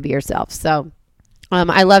don't get to be yourself. So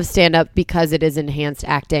I love stand-up because it is enhanced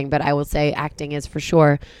acting. But I will say acting is for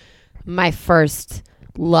sure my first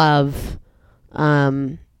love.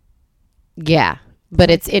 Yeah. But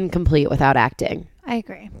it's incomplete without acting. I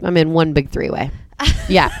agree. I'm in one big 3-way.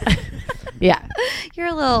 Yeah. Yeah. You're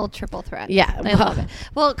a little triple threat. Yeah. I love it.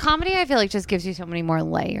 Well, comedy, I feel like just gives you so many more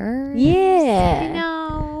layers. Yeah. You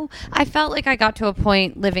know, I felt like I got to a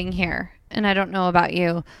point living here, and I don't know about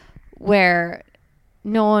you, where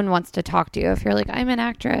no one wants to talk to you if you're like, I'm an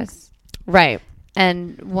actress. Right.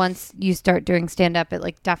 And once you start doing stand-up, it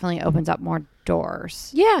like definitely opens up more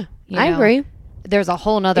doors. Yeah. You I know? agree. There's a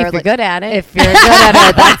whole nother. If you're good at it. If you're good at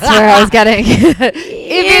it, that's where I was getting.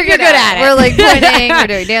 If you're good at it. We're like pointing, we're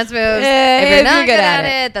doing dance moves. If you're If not you're good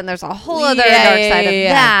at it, then there's a whole other Yeah, dark yeah, side of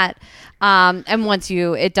yeah. that. And once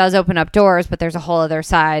it does open up doors, but there's a whole other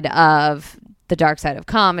side of the dark side of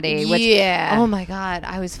comedy. Which, Yeah. oh my God,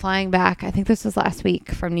 I was flying back. I think this was last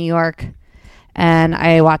week from New York, and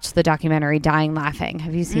I watched the documentary "Dying Laughing."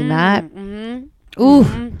 Have you seen that? Mm-hmm.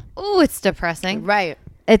 Ooh, it's depressing. Right.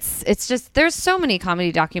 It's just there's so many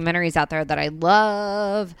comedy documentaries out there that I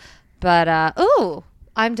love, but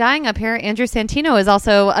I'm dying up here. Andrew Santino is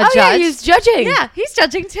also a judge. Yeah, he's judging. Yeah, he's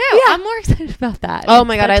judging too. Yeah. I'm more excited about that. Oh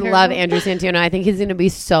my God, I Is that love terrible? Andrew Santino. I think he's going to be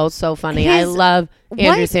so funny. I His love Andrew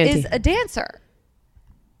wife is Santino. a dancer.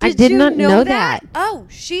 I did you not know that. Oh,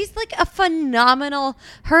 she's like a phenomenal.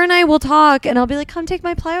 Her and I will talk, and I'll be like, "Come take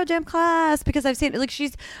my plyo jam class," because I've seen it. Like,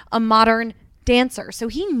 she's a modern dancer, so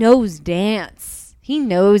he knows dance. He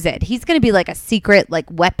knows it. He's going to be like a secret like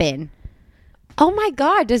weapon. Oh my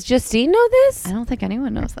God, does Justine know this? I don't think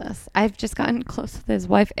anyone knows this. I've just gotten close with his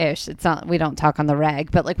wife-ish. It's not, we don't talk on the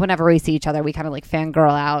reg, but like whenever we see each other, we kind of like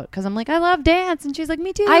fangirl out because I'm like, I love dance. And she's like,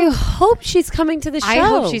 me too. I hope she's coming to the show. I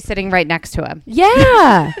hope she's sitting right next to him.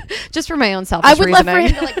 Yeah. Just for my own selfish I would love for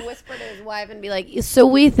reasoning. him to like whisper to his wife and be like, so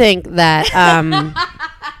we think that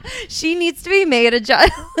She needs to be made a judge.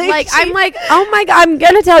 I'm like, oh my God, I'm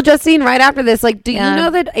gonna tell Justine right after this. Like, do Yeah. you know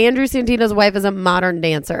that Andrew Santino's wife is a modern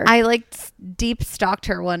dancer? I like deep stalked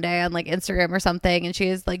her one day on like Instagram or something, and she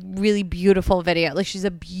has like really beautiful video. Like she's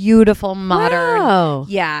a beautiful modern. Wow.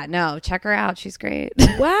 Yeah, no, check her out. She's great. Wow.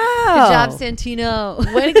 Good job,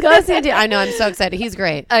 Santino. Way to go, Santino. I know, I'm so excited. He's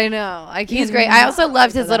great. I know. He's great. I also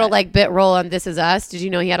loved his little like bit role on This Is Us. Did you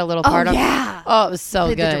know he had a little part on? yeah. Oh, it was so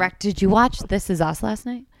The good. direct. Did you watch This Is Us last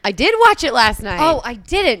night? I did watch it last night. Oh, I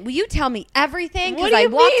didn't. Will you tell me everything? what do I you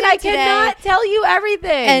walked mean? in I today, cannot tell you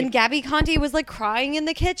everything. And Gabby Conti was like crying in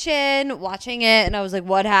the kitchen watching it, and I was like,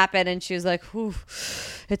 "What happened?" And she was like, "Whew,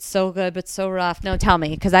 it's so good, but so rough." No, tell me,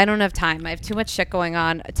 because I don't have time. I have too much shit going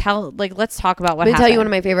on. Let's talk about what let me happened. tell you one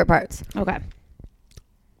of my favorite parts. Okay.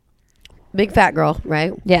 Big fat girl,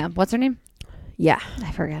 right? Yeah. What's her name? Yeah,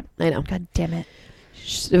 I forget. I know. God damn it.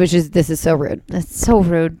 Which is, this is so rude. That's so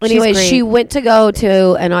rude. Anyway, She's she great. went to go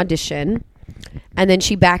to an audition, and then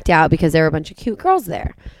she backed out because there were a bunch of cute girls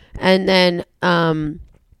there. And then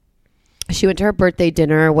she went to her birthday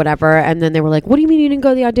dinner or whatever, and then they were like, what do you mean you didn't go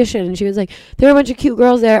to the audition? And she was like, there were a bunch of cute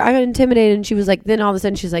girls there. I got intimidated. And she was like, then all of a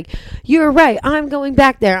sudden she's like, you're right. I'm going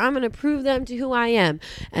back there. I'm going to prove them to who I am.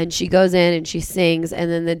 And she goes in and she sings, and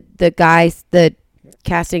then the guys, the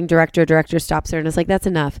casting director stops her and is like, that's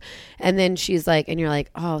enough. And then she's like, and you're like,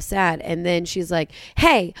 oh, sad. And then she's like,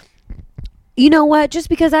 hey, you know what? Just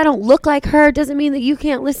because I don't look like her doesn't mean that you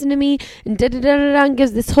can't listen to me. And da-da-da-da-da, and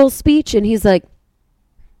gives this whole speech. And he's like,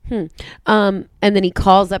 and then he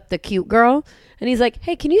calls up the cute girl and he's like,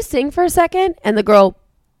 hey, can you sing for a second? And the girl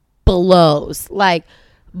blows, like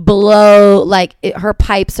blow, like her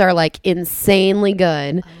pipes are like insanely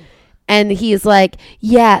good. And he's like,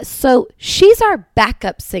 yeah, so she's our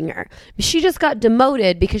backup singer. She just got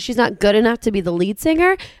demoted because she's not good enough to be the lead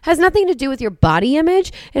singer. Has nothing to do with your body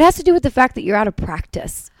image. It has to do with the fact that you're out of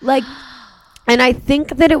practice. Like, and I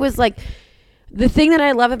think that it was like, the thing that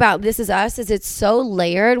I love about This Is Us is it's so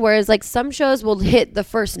layered, whereas like some shows will hit the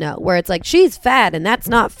first note where it's like, she's fat and that's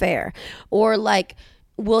not fair. Or like,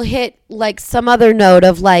 we'll hit like some other note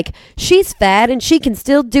of like, she's fat and she can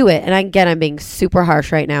still do it. And again, I'm being super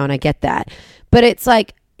harsh right now and I get that. But it's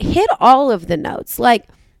like, hit all of the notes. Like,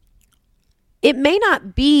 it may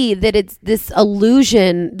not be that it's this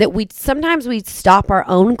illusion that sometimes we stop our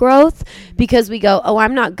own growth because we go, oh,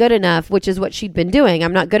 I'm not good enough, which is what she'd been doing.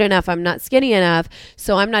 I'm not good enough. I'm not skinny enough.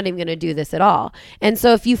 So I'm not even going to do this at all. And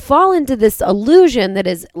so if you fall into this illusion that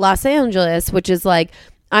is Los Angeles, which is like,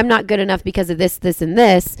 I'm not good enough because of this, this, and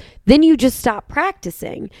this, then you just stop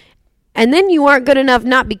practicing. And then you aren't good enough,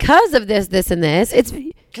 not because of this, this, and this. It's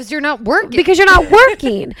because you're not working. Because you're not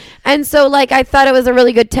working. And so, like, I thought it was a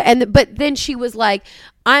really good but then she was like,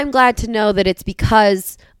 I'm glad to know that it's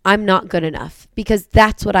because I'm not good enough, because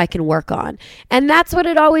that's what I can work on. And that's what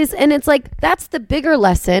it always, and it's like, that's the bigger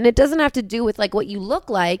lesson. It doesn't have to do with, like, what you look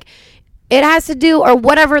like. It has to do, or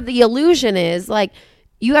whatever the illusion is, like,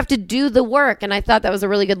 you have to do the work. And I thought that was a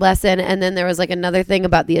really good lesson. And then there was like another thing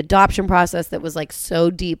about the adoption process that was like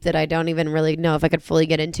so deep that I don't even really know if I could fully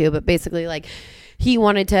get into. But basically, like, he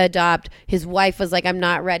wanted to adopt. His wife was like, I'm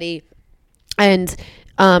not ready. And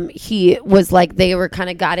he was like, they were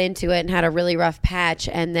kind of got into it and had a really rough patch.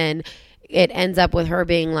 And then it ends up with her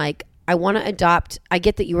being like, I want to adopt. I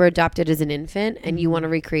get that you were adopted as an infant and you want to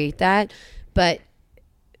recreate that. But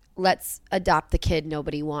let's adopt the kid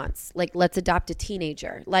nobody wants. Like, let's adopt a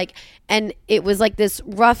teenager. Like, and it was like this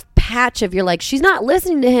rough patch of, you're like, she's not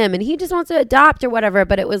listening to him and he just wants to adopt or whatever.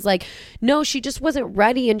 But it was like, no, she just wasn't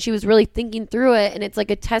ready and she was really thinking through it. And it's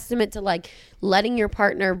like a testament to like letting your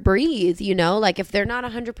partner breathe, you know, like if they're not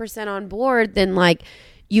 100% on board, then like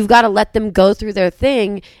you've got to let them go through their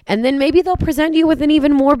thing. And then maybe they'll present you with an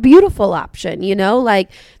even more beautiful option, you know,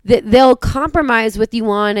 like they'll compromise with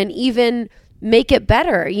you on and even make it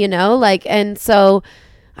better, you know, like, and so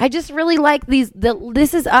I just really like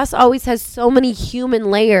This Is Us always has so many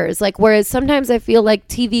human layers, like, whereas sometimes I feel like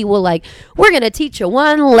TV will like, we're going to teach you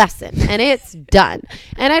one lesson and it's done.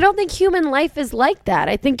 And I don't think human life is like that.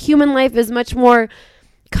 I think human life is much more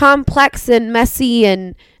complex and messy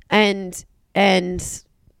and,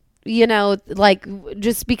 you know, like,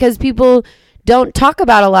 just because people don't talk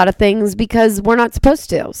about a lot of things because we're not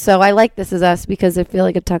supposed to. So I like This Is Us because I feel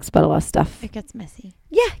like it talks about a lot of stuff. It gets messy.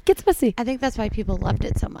 Yeah, it gets messy. I think that's why people loved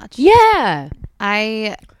it so much. Yeah.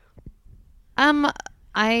 I'm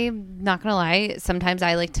not gonna lie. Sometimes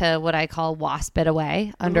I like to what I call wasp it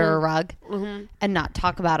away under a rug and not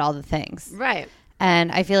talk about all the things. Right.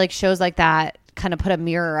 And I feel like shows like that kind of put a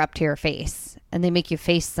mirror up to your face and they make you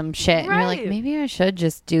face some shit. And you're like, maybe I should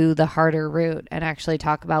just do the harder route and actually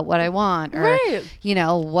talk about what I want or, you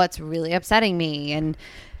know, what's really upsetting me. And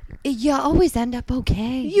you always end up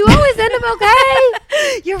okay. You always end up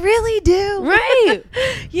okay. You really do. Right.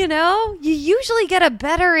 You know, you usually get a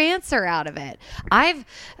better answer out of it. I've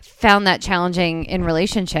found that challenging in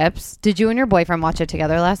relationships. Did you and your boyfriend watch it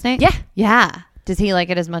together last night? Yeah. Yeah. Does he like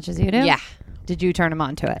it as much as you do? Yeah. Did you turn him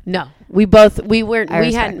on to it? No. We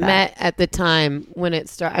hadn't met at the time when it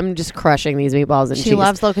started. I'm just crushing these meatballs and cheese. She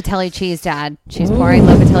loves Locatelli cheese, Dad. She's pouring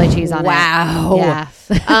Locatelli cheese on it. Wow. Yeah.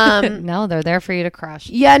 No, they're there for you to crush.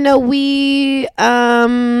 Yeah, no, we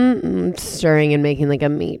stirring and making like a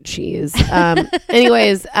meat cheese.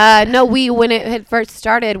 Anyways, no, when it had first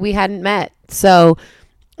started, we hadn't met. So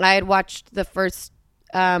I had watched the first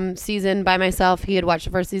season by myself. He had watched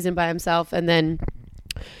the first season by himself, and then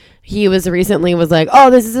he was like,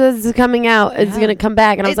 oh, this is coming out. It's going to come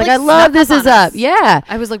back. And I was like, I love This Is Up. Yeah.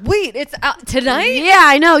 I was like, wait, it's out tonight? Yeah,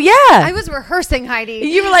 I know. Yeah. I was rehearsing, Heidi.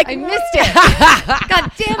 You were like, I missed it.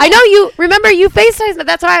 God damn it. I know you remember you FaceTimed me.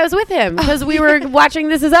 That's why I was with him, because we were watching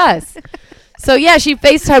This Is Us. So yeah, she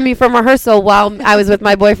FaceTimed me from rehearsal while I was with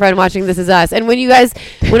my boyfriend watching This Is Us. And when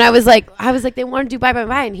I was like, they want to do Bye Bye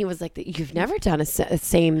Bye, and he was like, you've never done a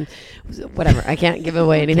same, whatever. I can't give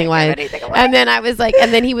away anything. And then I was like,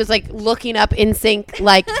 and then he was like looking up NSYNC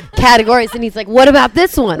like categories, and he's like, what about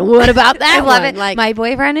this one? What about that one? I love it. Like, my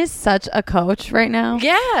boyfriend is such a coach right now.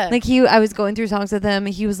 Yeah. Like I was going through songs with him.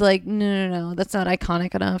 He was like, no, that's not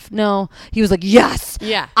iconic enough. No. He was like, yes.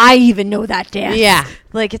 Yeah. I even know that dance. Yeah.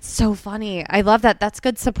 Like, it's so funny. I love that. That's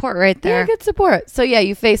good support right there. Yeah, good support. So yeah,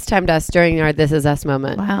 you FaceTimed us during our This Is Us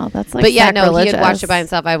moment. Wow, that's like But yeah, no, he sacrilegious. had watched it by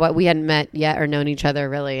himself. We hadn't met yet or known each other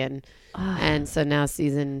really, and And so now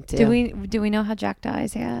season 2. Do we know how Jack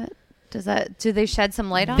dies yet? Do they shed some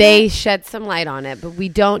light on They it? shed some light on it, but we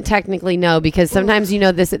don't technically know because sometimes,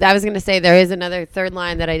 this, I was going to say there is another third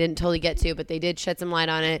line that I didn't totally get to, but they did shed some light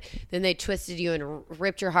on it. Then they twisted you and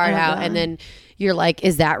ripped your heart out. God. And then you're like,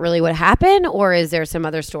 is that really what happened? Or is there some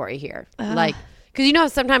other story here? Like,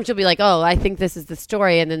 because sometimes you'll be like, oh, I think this is the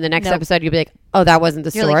story. And then the next episode you'll be like, oh, that wasn't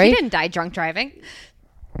the You're story. like, he didn't die drunk driving.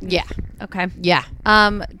 Yeah. Okay. Yeah.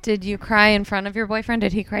 Did you cry in front of your boyfriend?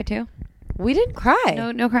 Did he cry too? We didn't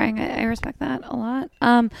cry. No crying. I respect that a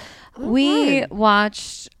lot. We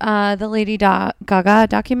watched the Lady Gaga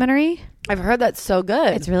documentary. I've heard that's so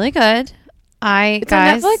good. It's really good. It's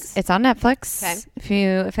on Netflix? It's on Netflix. Okay.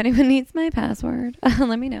 If anyone needs my password,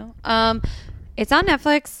 let me know. It's on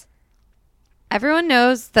Netflix. Everyone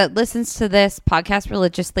knows that listens to this podcast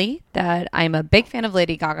religiously that I'm a big fan of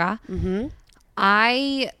Lady Gaga. Mm-hmm.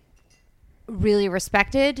 I really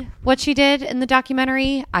respected what she did in the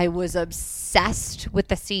documentary. I was obsessed with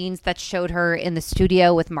the scenes that showed her in the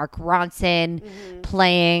studio with Mark Ronson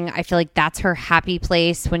playing. I feel like that's her happy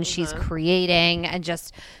place when she's creating and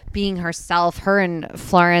just being herself. Her and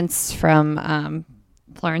Florence from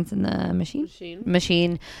Florence and the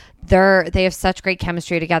Machine. They have such great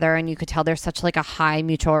chemistry together, and you could tell there's such like a high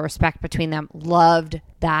mutual respect between them. Loved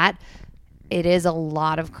that. It is a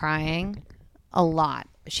lot of crying. A lot.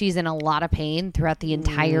 She's in a lot of pain throughout the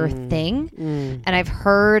entire thing. And I've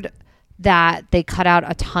heard that they cut out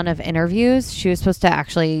a ton of interviews. She was supposed to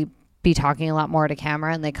actually be talking a lot more to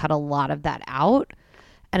camera, and they cut a lot of that out.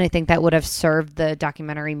 And I think that would have served the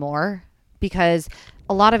documentary more because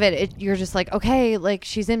a lot of it you're just like, okay, like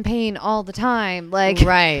she's in pain all the time. Like,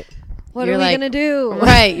 right. What are we going to do?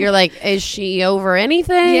 Right. You're like, is she over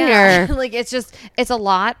anything? Yeah. Or? Like, it's a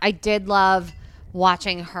lot. I did love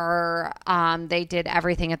watching her. They did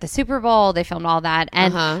everything at the Super Bowl. They filmed all that.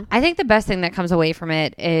 And I think the best thing that comes away from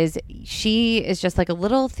it is she is just like a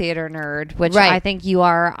little theater nerd, which I think you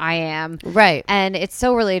are, I am. Right. And it's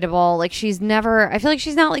so relatable. Like I feel like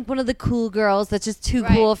she's not like one of the cool girls that's just too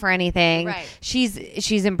cool for anything. Right.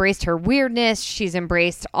 She's embraced her weirdness. She's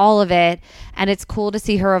embraced all of it. And it's cool to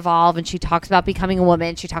see her evolve. And she talks about becoming a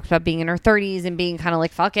woman. She talks about being in her 30s and being kind of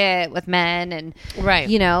like, fuck it with men. And,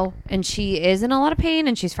 and she is in a lot of pain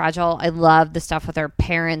and she's fragile. I love the stuff with her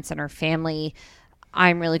parents and her family.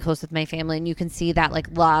 I'm really close with my family, and you can see that like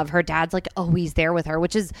love. Her dad's like always there with her,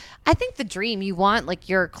 which is, I think, the dream. You want like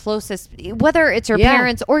your closest, whether it's your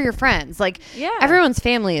parents or your friends. Like everyone's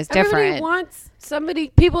family is different. Everybody wants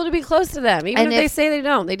people to be close to them, even if they say they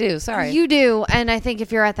don't. They do. Sorry, you do. And I think if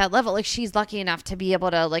you're at that level, like she's lucky enough to be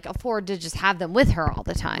able to like afford to just have them with her all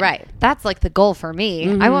the time. Right. That's like the goal for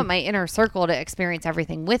me. I want my inner circle to experience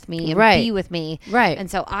everything with me and be with me. Right. And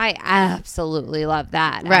so I absolutely love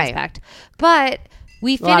that aspect. But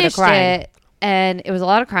we finished it, and it was a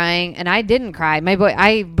lot of crying, and I didn't cry.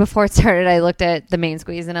 Before it started, I looked at the main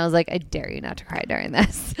squeeze, and I was like, I dare you not to cry during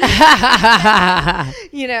this.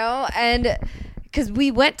 And because we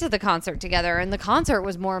went to the concert together, and the concert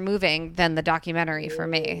was more moving than the documentary for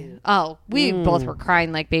me. Oh, we both were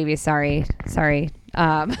crying like babies. Sorry. Sorry.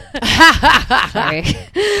 But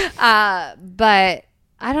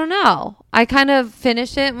I don't know. I kind of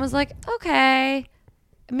finished it and was like, okay,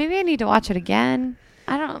 maybe I need to watch it again.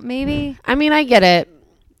 I don't know. Maybe. I mean, I get it.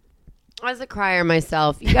 As a crier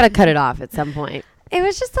myself, you got to cut it off at some point. It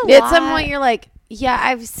was just a lot. At some point, you're like, yeah,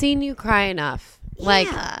 I've seen you cry enough. Like,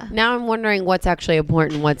 now I'm wondering what's actually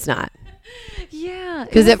important and what's not. Yeah.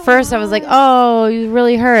 Because at first I was like, oh, you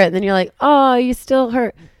really hurt. And then you're like, oh, you still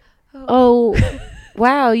hurt. Oh,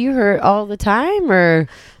 wow, you hurt all the time? Or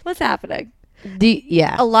what's happening?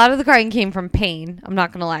 A lot of the crying came from pain. I'm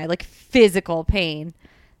not going to lie. Like physical pain,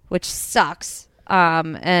 which sucks.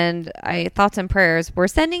 And thoughts and prayers we're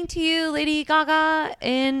sending to you, Lady Gaga,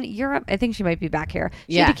 in Europe. I think she might be back here.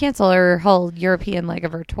 She had to cancel her whole European leg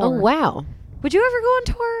of her tour. Oh, wow. Would you ever go on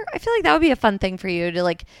tour? I feel like that would be a fun thing for you to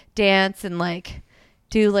like dance and like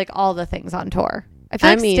do like all the things on tour. I feel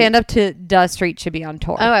like Stand Up to the Street should be on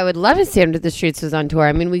tour. Oh, I would love to Stand Up to the Streets was on tour.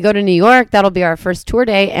 I mean, we go to New York. That'll be our first tour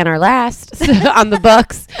day and our last on the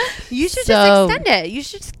books. You should just extend it. You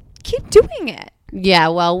should just keep doing it. Yeah,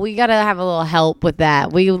 well, we got to have a little help with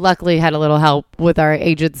that. We luckily had a little help with our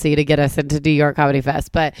agency to get us into New York Comedy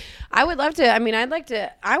Fest. But I would love to. I mean, I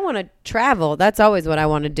want to travel. That's always what I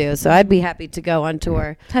want to do. So I'd be happy to go on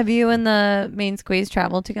tour. Have you and the main squeeze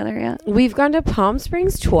traveled together yet? We've gone to Palm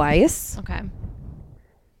Springs twice. Okay.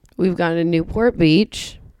 We've gone to Newport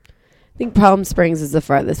Beach. I think Palm Springs is the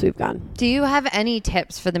farthest we've gone. Do you have any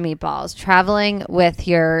tips for the meatballs? Traveling with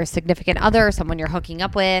your significant other, someone you're hooking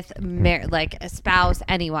up with, like a spouse,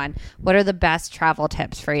 anyone. What are the best travel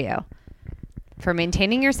tips for you? for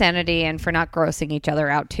maintaining your sanity and for not grossing each other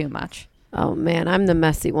out too much. Oh man, I'm the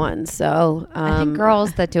messy one. So I think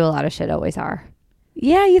girls that do a lot of shit always are.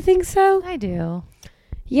 Yeah, you think so? I do.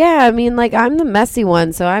 Yeah, I mean, like, I'm the messy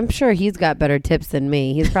one, so I'm sure he's got better tips than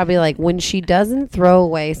me. He's probably like, when she doesn't throw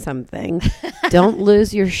away something, don't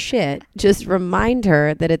lose your shit. Just remind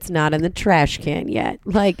her that it's not in the trash can yet.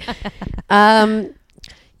 Like,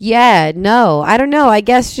 yeah, no, I don't know. I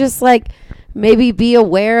guess just like maybe be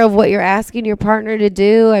aware of what you're asking your partner to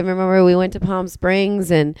do. I remember we went to Palm Springs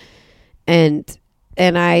and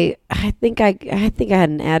I think I had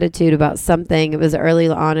an attitude about something. It was early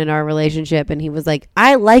on in our relationship, and he was like,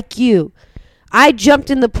 "I like you. I jumped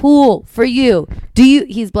in the pool for you. Do you?"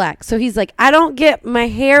 He's black, so he's like, "I don't get my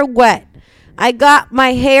hair wet. I got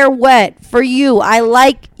my hair wet for you. I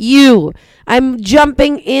like you. I'm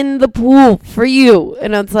jumping in the pool for you."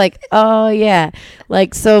 And it's like, oh yeah,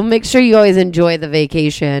 like, so make sure you always enjoy the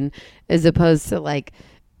vacation as opposed to like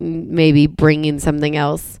maybe bringing something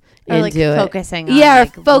else. Or like into focusing it. on Yeah,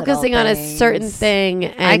 like or focusing little on a things. certain thing.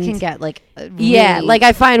 And I can get like yeah, really- like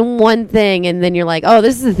I find one thing and then you're like, oh,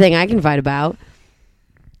 this is the thing I can fight about.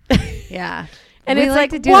 yeah. And We it's like like,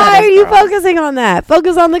 to do that why as are you girls. focusing on that?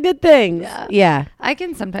 Focus on the good things. Yeah. I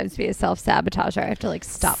can sometimes be a self-sabotager. I have to like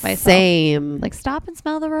stop myself. Same. Like stop and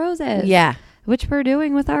smell the roses. Yeah. Which we're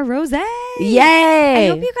doing with our rosé. Yay. I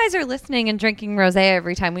hope you guys are listening and drinking rosé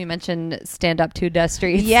every time we mention stand up to Dust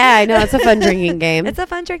Streets. Yeah, I know. It's a fun drinking game. It's a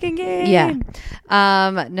fun drinking game.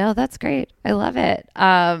 Yeah. No, that's great. I love it.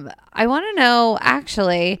 I want to know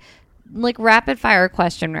actually, like rapid fire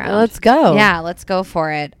question round. Let's go. Yeah, let's go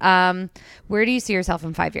for it. Where do you see yourself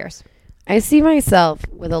in 5 years? I see myself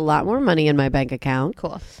with a lot more money in my bank account.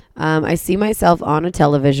 Cool. I see myself on a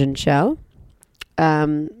television show.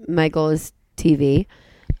 My goal is TV.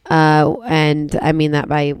 And I mean that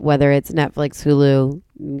by whether it's Netflix, Hulu,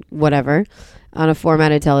 whatever, on a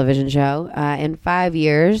formatted television show. In 5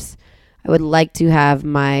 years, I would like to have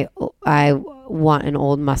I want an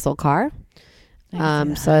old muscle car.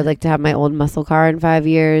 So I'd like to have my old muscle car in 5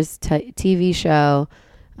 years, TV show.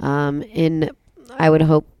 I would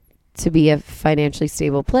hope to be a financially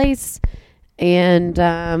stable place. And,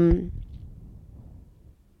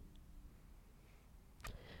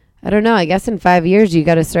 I don't know. I guess in 5 years, you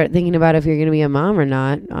got to start thinking about if you're going to be a mom or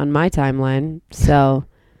not on my timeline. So,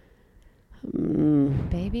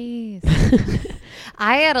 Babies.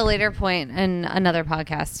 I, at a later point in another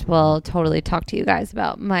podcast, will totally talk to you guys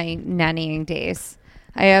about my nannying days.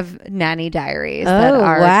 I have nanny diaries that Oh,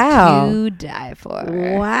 are wow. to die for.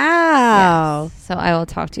 wow. Yes. So I will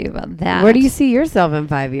talk to you about that. Where do you see yourself in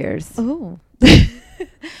 5 years? Oh.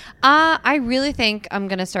 I really think I'm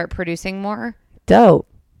going to start producing more. Dope.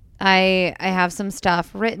 I have some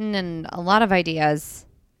stuff written and a lot of ideas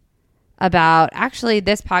about actually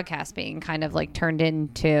this podcast being kind of like turned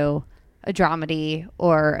into a dramedy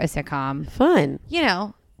or a sitcom. Fun. You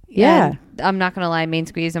know. Yeah. And I'm not going to lie, Main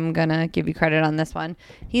Squeeze, I'm going to give you credit on this one.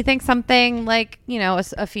 He thinks something like, you know,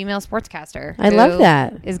 a female sportscaster. I love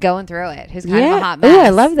that. Is going through it. Who's kind of a Yeah. hot mess. Ooh, I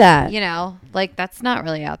love that. You know, like that's not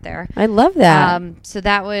really out there. I love that. So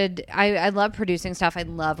that would, I love producing stuff. I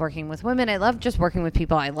love working with women. I love just working with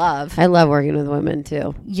people I love, I love working with women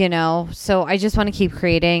too. you know, so I just want to keep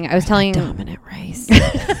creating. I was telling, Dominant race.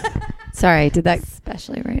 Sorry, did that?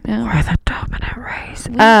 especially right now, We're the dominant race.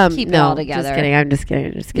 We keep it no, all together. Just kidding. I'm just kidding.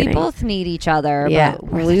 I'm just we kidding. both need each other. Yeah, But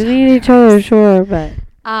we're we the need each other, sure, but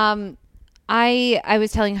I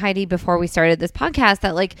was telling Heidi before we started this podcast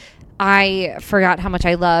that like I forgot how much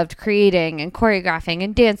I loved creating and choreographing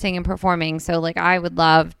and dancing and performing. So like I would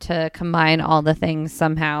love to combine all the things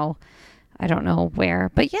somehow. I don't know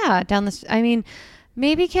where, but yeah, down this. I mean,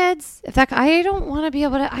 maybe kids. If that, I don't want to be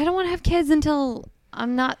able to. I don't want to have kids until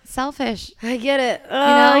I'm not selfish. I get it. Oh,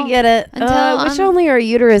 know, I get it. until I wish I'm- only our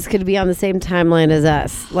uterus could be on the same timeline as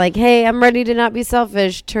us. Like, hey, I'm ready to not be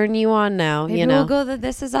selfish. Turn you on now. Maybe you know. we'll go the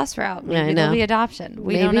This Is Us route. Maybe I know. it'll be adoption.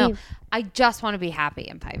 We don't Maybe. know. I just want to be happy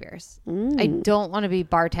in 5 years. I don't want to be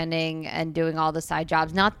bartending and doing all the side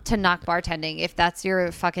jobs. Not to knock bartending. If that's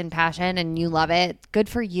your fucking passion and you love it, good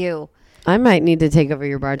for you. I might need to take over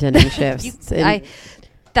your bartending shifts.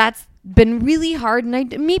 That's been really hard. And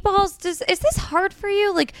Meatballs, is this hard for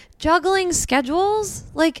you? Like juggling schedules?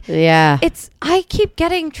 Like yeah. I keep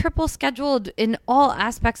getting triple scheduled in all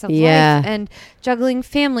aspects of Yeah. life and juggling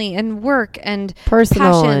family and work and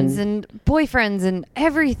Personal passions and boyfriends and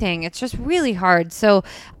everything. It's just really hard. So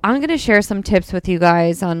I'm going to share some tips with you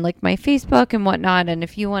guys on like my Facebook and whatnot. And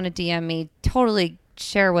if you want to DM me, totally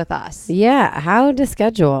share with us. Yeah. How to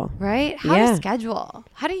schedule. Right? How Yeah. to schedule.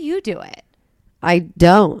 How do you do it? I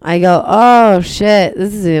don't. I go, oh shit,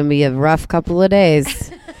 this is gonna be a rough couple of days.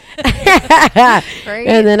 Right?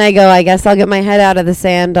 And then I go, I guess I'll get my head out of the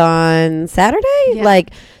sand on Saturday. Yeah.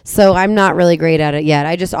 Like, so I'm not really great at it yet.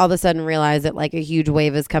 I just all of a sudden realize that like a huge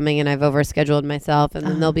wave is coming and I've overscheduled myself, and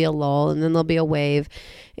then there'll be a lull, and then there'll be a wave.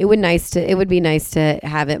 It would be nice to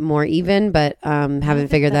have it more even, but haven't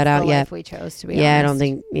figured that out yet. We chose to be Yeah, I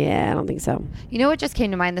honest. don't think so. You know what just came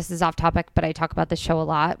to mind? This is off topic, but I talk about this show a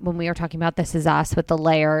lot when we were talking about This Is Us with the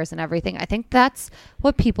layers and everything. I think that's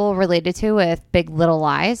what people related to with Big Little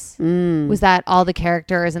Lies. Was that all the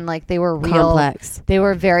characters and like they were real Complex. They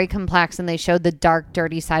were very complex, and they showed the dark,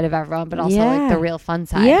 dirty side of everyone, but also like the real fun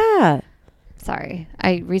side. Yeah. Sorry.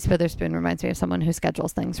 Reese Witherspoon reminds me of someone who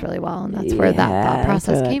schedules things really well, and that's where that Yeah, thought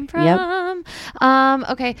process that's came right. from.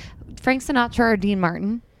 Okay. Frank Sinatra or Dean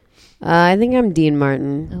Martin? I think I'm Dean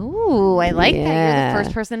Martin. Ooh, I like that. You're Yeah. the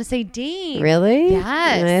first person to say Dean. Really?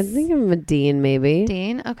 Yes. I think I'm a Dean, maybe.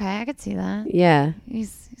 Dean? Okay, I could see that. Yeah.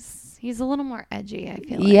 He's a little more edgy, I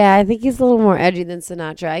feel like. Yeah, I think he's a little more edgy than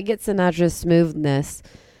Sinatra. I get Sinatra's smoothness,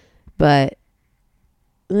 but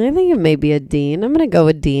I think it may be a Dean. I'm going to go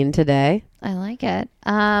with Dean today. I like it.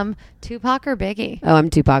 Tupac or Biggie? Oh, I'm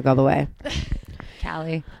Tupac all the way.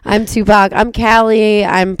 Callie. I'm Tupac. I'm Cali.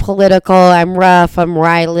 I'm political. I'm rough. I'm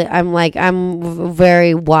riley. I'm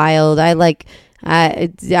very wild. I'm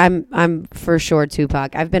for sure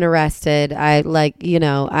Tupac. I've been arrested. Wait,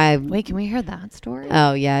 can we hear that story?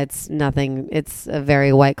 Oh yeah, it's nothing. It's a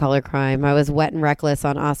very white collar crime. I was wet and reckless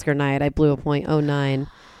on Oscar night. I blew a .09.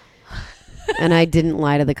 And I didn't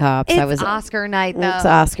lie to the cops. It's I was Oscar night, though. It's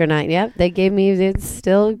Oscar night. Yep. They gave me it's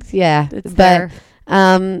still yeah. It's but there.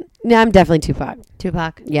 no, I'm definitely Tupac.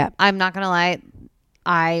 Tupac. Yeah. I'm not going to lie.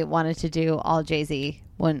 I wanted to do all Jay-Z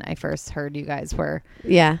when I first heard you guys were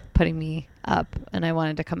Yeah. putting me up, and I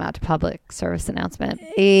wanted to come out to public service announcement.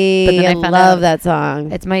 I I found love out that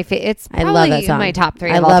song. It's my it's I probably love that song. my top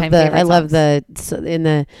 3 I of love all-time favorite I love songs. in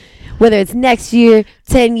the whether it's next year,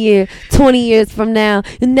 10 year, 20 years from now,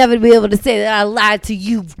 you'll never be able to say that I lied to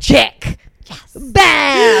you, Jack. Yes.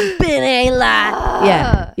 Bam! Been a lie.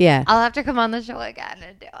 Yeah. Yeah. I'll have to come on the show again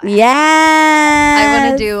and do it.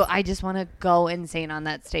 Yeah. I just want to go insane on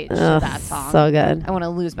that stage to Oh, that song. so good. I want to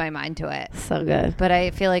lose my mind to it. So good. But I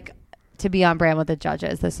feel like to be on brand with the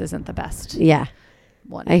judges, this isn't the best Yeah.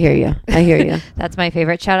 one. I hear you. I hear you. That's my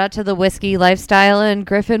favorite. Shout out to the Whiskey Lifestyle and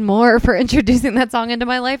Griffin Moore for introducing that song into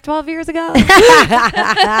my life 12 years ago.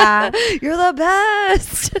 You're the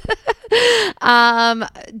best.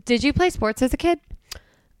 Did you play sports as a kid?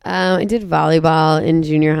 I did volleyball in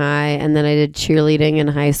junior high, and then I did cheerleading in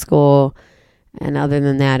high school. And other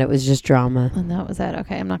than that, it was just drama. And that was it.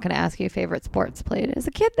 Okay, I'm not going to ask you favorite sports played as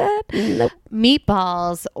a kid then. Nope.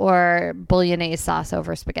 Meatballs or bolognese sauce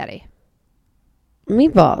over spaghetti?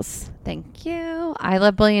 Meatballs. Thank you. I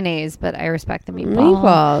love bolognese, but I respect the meatball.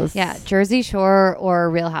 Meatballs. Yeah, Jersey Shore or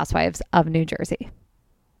Real Housewives of New Jersey?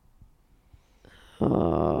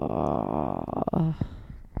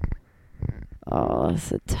 Oh,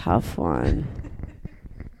 that's a tough one.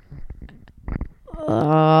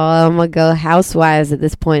 I'm going to go Housewives at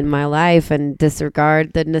this point in my life and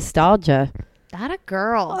disregard the nostalgia. Not a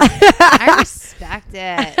girl. I respect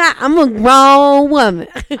it. I'm a grown woman.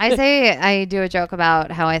 I say I do a joke about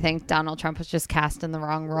how I think Donald Trump was just cast in the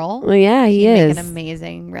wrong role. Well, yeah, he He'd is. make an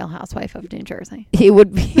amazing Real Housewife of New Jersey. He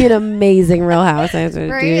would be an amazing Real Housewives.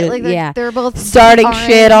 Right? Like yeah. they're both Starting orange,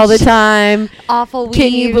 shit all the time. Awful weaves.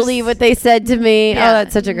 Can you believe what they said to me? Yeah. Oh,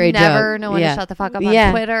 that's such a great joke. Never know when yeah. to shut the fuck up on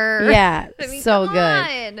Yeah. Twitter. Yeah, I mean, so come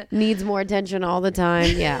good. on. Needs more attention all the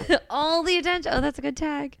time. Yeah. All the attention. Oh, that's a good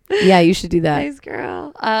tag. Yeah, you should do that. Nice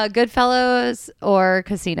girl. Goodfellas or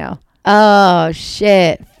Casino? Oh,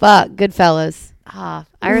 shit. Fuck. Goodfellas. I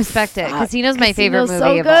respect it. Casino's my favorite movie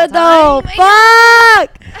so of good, all though. time.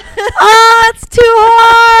 Fuck. Oh, it's too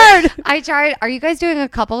hard. I tried. Are you guys doing a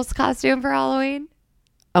couple's costume for Halloween?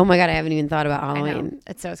 Oh, my God. I haven't even thought about I know. Halloween.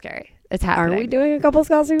 It's so scary. It's happening. Are we doing a couple's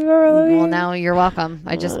costume for Halloween? Well, now you're welcome.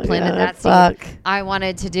 I just Oh, planted God, that seed. fuck. I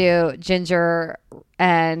wanted to do Ginger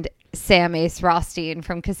and Sam Ace Rothstein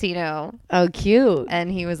from Casino. Oh, cute. And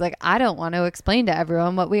he was like, I don't want to explain to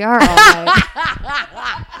everyone what we are all night.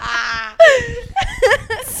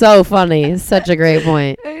 So funny. Such a great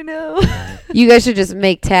point. I know. You guys should just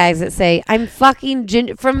make tags that say, I'm fucking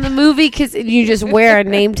Ginger from the movie, because you just wear a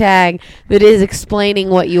name tag that is explaining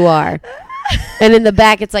what you are. And in the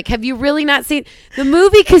back, it's like, have you really not seen the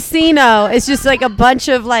movie Casino? It's just like a bunch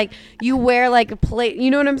of like, you wear like a plate.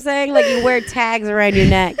 You know what I'm saying? Like you wear tags around your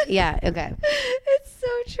neck. Yeah. Okay. It's so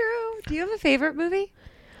true. Do you have a favorite movie?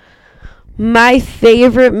 My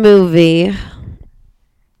favorite movie.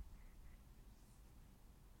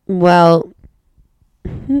 Well,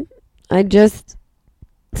 I just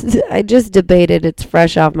I just debated. It's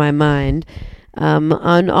fresh off my mind.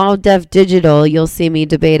 On All Def Digital, you'll see me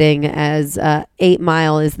debating as 8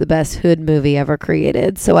 Mile is the best hood movie ever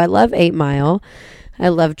created. So I love 8 Mile. I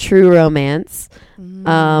love True Romance.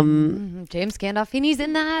 James Gandolfini's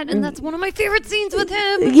in that, and that's one of my favorite scenes with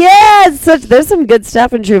him. Yeah, there's some good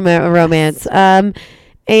stuff in True Romance.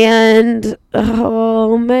 And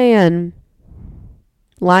oh man,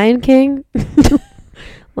 Lion King.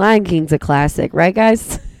 Lion King's a classic, right,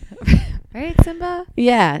 guys? Right, Simba?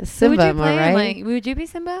 Yeah, Who Simba, would you am I play? right? Like, would you be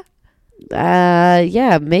Simba?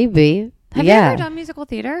 Yeah, maybe. Have you ever done musical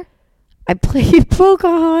theater? I played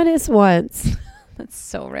Pocahontas once. That's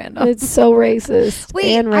so random. It's so racist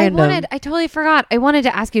Wait, and random. I totally forgot. I wanted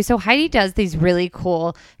to ask you. So Heidi does these really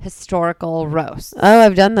cool historical roasts. Oh,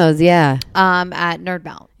 I've done those. Yeah. At Nerd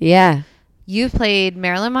Melt. Yeah. You played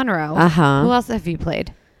Marilyn Monroe. Uh-huh. Who else have you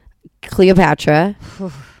played? Cleopatra.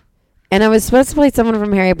 And I was supposed to play someone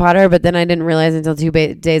from Harry Potter, but then I didn't realize until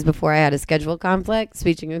 2 days before I had a schedule conflict.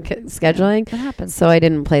 Speaking of scheduling. What happened? So I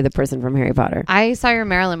didn't play the person from Harry Potter. I saw your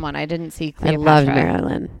Marilyn one. I didn't see Cleopatra. I loved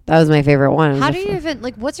Marilyn. That was my favorite one. How do you even,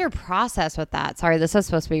 like, what's your process with that? Sorry, this is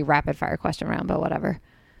supposed to be rapid fire question round, but whatever.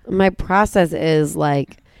 My process is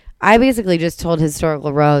like, I basically just told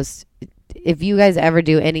Historical Roast, if you guys ever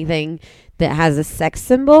do anything that has a sex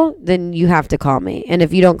symbol, then you have to call me. And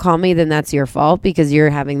if you don't call me, then that's your fault because you're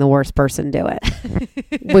having the worst person do it,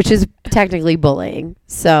 which is technically bullying.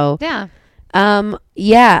 So, Yeah.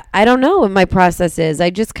 yeah, I don't know what my process is. I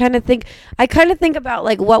just kind of think about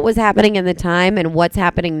like what was happening in the time and what's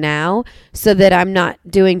happening now so that I'm not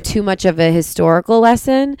doing too much of a historical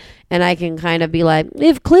lesson and I can kind of be like,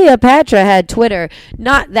 if Cleopatra had Twitter,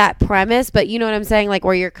 not that premise, but you know what I'm saying? Like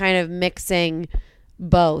where you're kind of mixing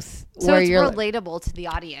both. So where it's you're relatable to the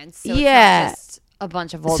audience. So Yeah. It's not just a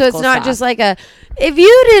bunch of old So it's school not stuff. just like if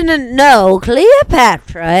you didn't know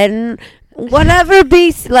Cleopatra and whatever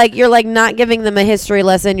beast, like you're like not giving them a history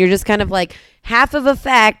lesson. You're just kind of like half of a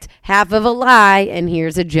fact, half of a lie, and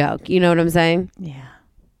here's a joke. You know what I'm saying? Yeah.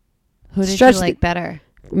 Who did Stretch you like better?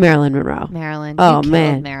 Marilyn Monroe. Marilyn. Oh, You killed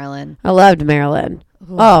man. Marilyn. I loved Marilyn.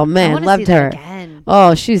 Ooh, Oh I man, wanna loved see that her. again.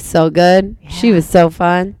 Oh, she's so good. She Yeah. was so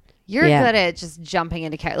fun. You're Yeah. good at just jumping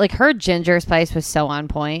into character. Like her ginger spice was so on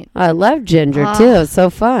point. I loved Ginger Oh. too. It was so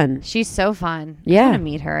fun. She's so fun. Yeah. I want to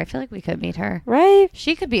meet her. I feel like we could meet her. Right?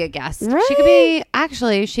 She could be a guest. Right. She could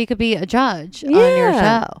be a judge on your show.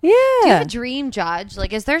 Yeah. Do you have a dream judge?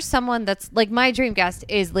 Like, is there someone that's like my dream guest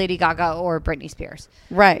is Lady Gaga or Britney Spears?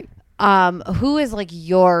 Right. Who is like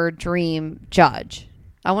your dream judge?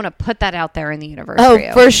 I want to put that out there in the universe. Oh, for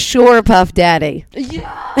you. for sure, Puff Daddy.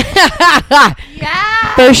 Yeah.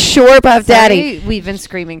 For sure, Puff Daddy. Sorry, we've been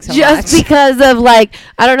screaming so Just much. because of like,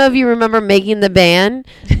 I don't know if you remember Making the Band,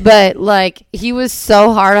 but like he was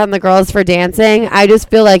so hard on the girls for dancing. I just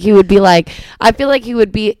feel like he would be like, I feel like he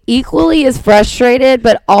would be equally as frustrated,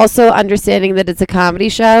 but also understanding that it's a comedy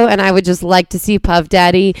show. And I would just like to see Puff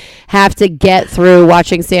Daddy have to get through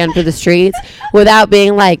watching Stand for the Streets without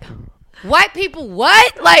being like, white people,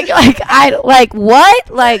 what? Like what?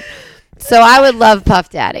 Like, so I would love Puff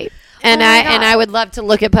Daddy. And Oh my God. I would love to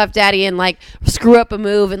look at Puff Daddy and like screw up a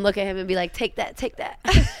move and look at him and be like, take that, take that,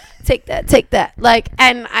 take that, take that. Like,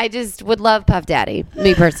 and I just would love Puff Daddy,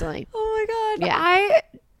 me personally. Oh my God. Yeah. I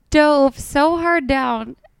dove so hard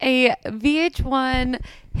down a VH1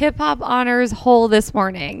 hip hop honors hole this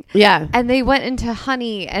morning. Yeah. And they went into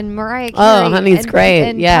Honey and Mariah Carey. Oh, Honey's and, great.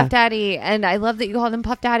 And Yeah. Puff Daddy. And I love that you called him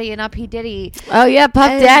Puff Daddy and not P. Diddy. Oh yeah, Puff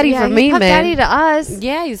And, Daddy yeah, for he's me, Puff man. Daddy to us.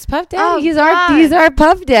 Yeah, he's Puff Daddy. Oh, he's God. our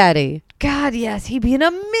Puff Daddy. God, yes. He'd be an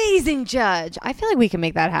amazing judge. I feel like we can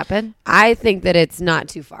make that happen. I think that it's not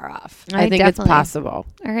too far off. I think it's definitely. possible.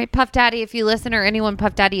 All right, Puff Daddy, if you listen or anyone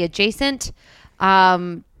Puff Daddy adjacent,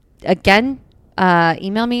 again,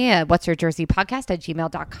 email me at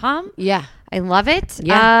whatsyourjerseypodcast@gmail.com. Yeah. I love it.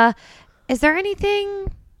 Yeah. Is there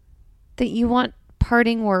anything that you want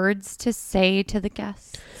parting words to say to the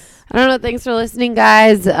guests? I don't know. Thanks for listening,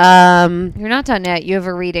 guys. You're not done yet. You have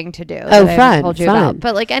a reading to do. that I haven't fun, Told you fun. about,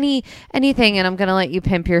 but like anything, and I'm gonna let you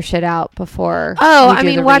pimp your shit out before. Oh, we I do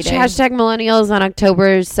mean, the watch reading. #Millennials on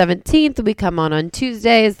October 17th. We come on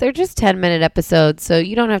Tuesdays. They're just 10-minute episodes, so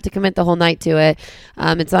you don't have to commit the whole night to it.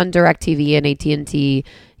 It's on DirecTV and AT&T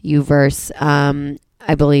Uverse,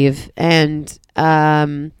 I believe. And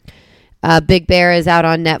Big Bear is out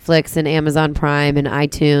on Netflix and Amazon Prime and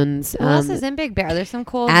iTunes. Who else is in Big Bear? There's some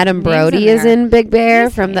cool. Adam names Brody is there. in Big Bear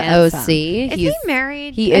He's from the handsome. OC. Is he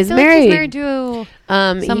married? He I is feel like married. he's married to.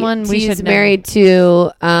 Someone we he's should know. married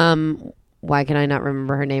to. Why can I not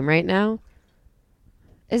remember her name right now?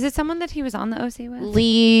 Is it someone that he was on the OC with?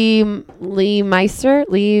 Lee Meister.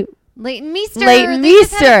 Lee Leighton Meester. Leighton They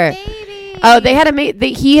just had a Meester. baby. Oh, they had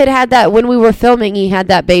he had that when we were filming. He had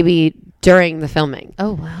that baby during the filming.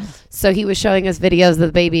 Oh, wow. So he was showing us videos of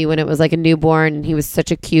the baby when it was like a newborn, and he was such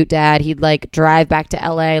a cute dad. He'd like drive back to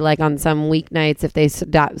LA like on some weeknights if they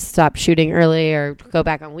stop shooting early or go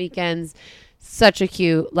back on weekends. Such a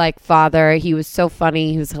cute like father. He was so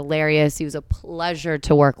funny. He was hilarious. He was a pleasure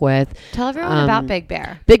to work with. Tell everyone about Big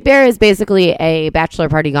Bear. Big Bear is basically a bachelor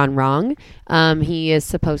party gone wrong. He is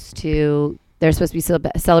supposed to. They're supposed to be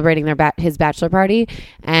celebrating his bachelor party,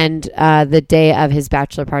 and the day of his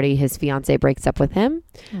bachelor party, his fiance breaks up with him,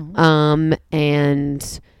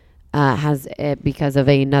 and has it because of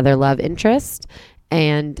another love interest,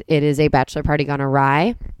 and it is a bachelor party gone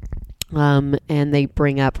awry, and they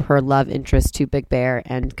bring up her love interest to Big Bear,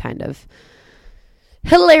 and kind of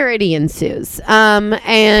hilarity ensues.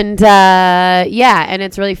 And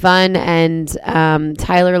it's really fun, and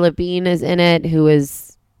Tyler Labine is in it, who is.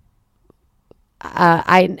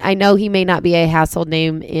 I know he may not be a household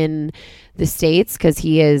name in the States because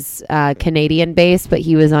he is Canadian based, but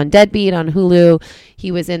he was on Deadbeat on Hulu.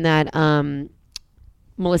 He was in that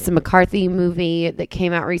Melissa McCarthy movie that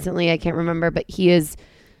came out recently. I can't remember, but he is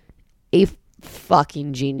a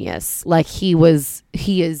fucking genius. Like he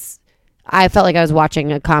is. I felt like I was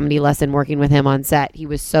watching a comedy lesson working with him on set. He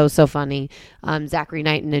was so funny. Zachary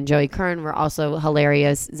Knighton and Joey Kern were also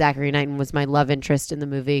hilarious. Zachary Knighton was my love interest in the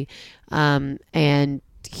movie. And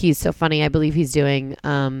he's so funny. I believe he's doing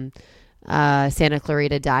Santa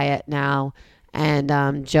Clarita Diet now.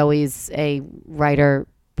 And Joey's a writer,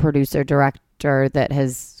 producer, director that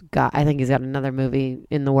has got, I think he's got another movie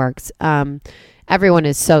in the works. Everyone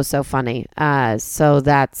is so funny.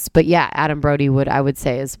 But yeah, Adam Brody I would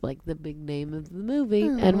say is like the big name of the movie,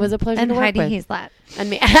 and was a pleasure to work Heidi with. Heaslat. And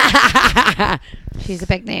me. She's a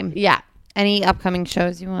big name. Yeah. Any upcoming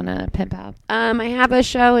shows you want to pimp out? I have a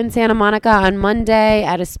show in Santa Monica on Monday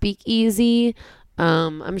at a speakeasy.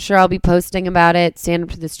 I'm sure I'll be posting about it. Stand Up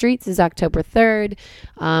to the Streets is October 3rd.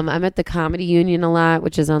 I'm at the Comedy Union a lot,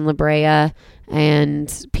 which is on La Brea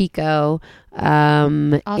and Pico. Also,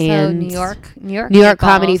 and New York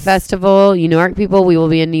Comedy Meatballs. Festival. New York people, we will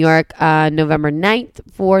be in New York November 9th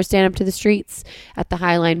for Stand Up to the Streets at the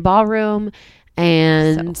Highline Ballroom.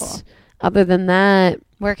 And So cool. other than that,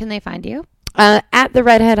 Where can they find you? at the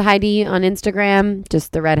Redhead Heidi on Instagram,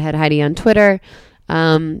 just the Redhead Heidi on Twitter.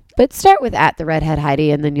 But start with at the Redhead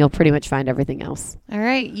Heidi, and then you'll pretty much find everything else. All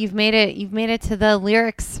right, you've made it to the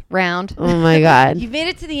lyrics round. Oh my God. You've made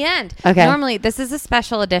it to the end. Okay. Normally, this is a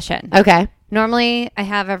special edition. Okay. Normally, I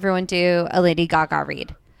have everyone do a Lady Gaga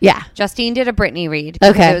read. Yeah. Justine did a Britney read.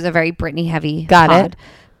 Because Okay. it was a very Britney heavy Got pod. it.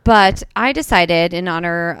 But I decided, in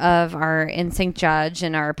honor of our NSYNC judge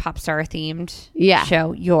and our pop star themed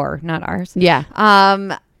show, not ours. Yeah.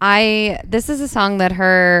 This is a song that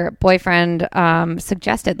her boyfriend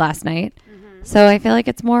suggested last night. So I feel like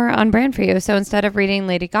it's more on brand for you. So instead of reading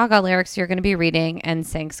Lady Gaga lyrics, you're going to be reading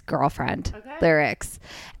NSYNC's Girlfriend lyrics.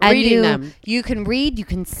 And Reading them. You can read, you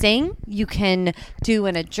can sing, you can do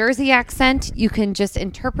in a Jersey accent, you can just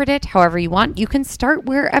interpret it however you want. You can start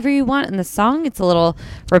wherever you want in the song. It's a little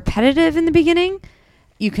repetitive in the beginning.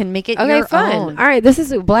 You can make it your fun. own. All right. This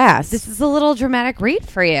is a blast. This is a little dramatic read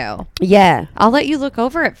for you. yeah. I'll let you look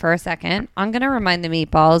over it for a second. I'm going to remind the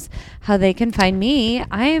meatballs how they can find me.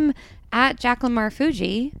 I am at Jacqueline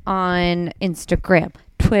Marfuji on Instagram,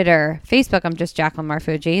 Twitter, Facebook. I'm just Jacqueline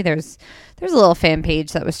Marfuji. There's a little fan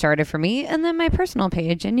page that was started for me, and then my personal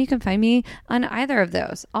page, and you can find me on either of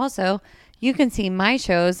those. Also, you can see my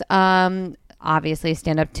shows. Obviously,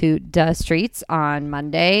 Stand Up to the Streets on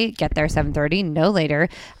Monday. Get there 7:30, no later.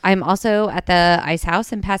 I'm also at the Ice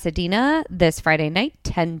House in Pasadena this Friday night,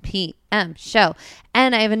 10 p.m. show.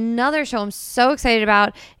 And I have another show I'm so excited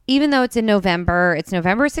about, even though it's in November. It's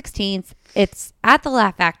November 16th. It's at the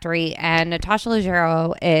Laugh Factory, and Natasha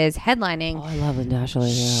Leggero is headlining. Oh, I love Natasha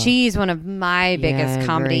Leggero. She's one of my biggest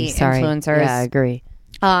comedy influencers. Yeah, I agree.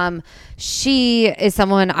 She is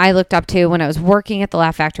someone I looked up to when I was working at the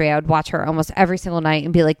Laugh Factory. I would watch her almost every single night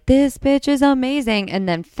and be like, this bitch is amazing. And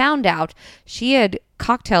then found out she had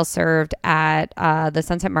cocktails served at the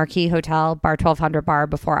Sunset Marquis Hotel Bar 1200 bar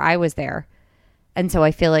before I was there. And so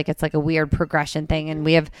I feel like it's like a weird progression thing. And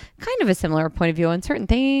we have kind of a similar point of view on certain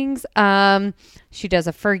things. She does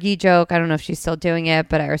a Fergie joke. I don't know if she's still doing it,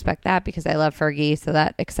 but I respect that because I love Fergie. So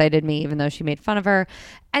that excited me, even though she made fun of her.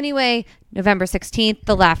 Anyway, November 16th,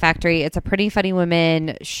 The Laugh Factory. It's a Pretty Funny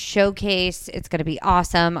Women showcase. It's going to be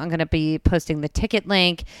awesome. I'm going to be posting the ticket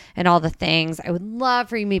link and all the things. I would love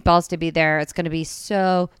for you meatballs to be there. It's going to be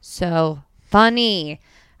so funny.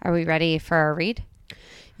 Are we ready for our read?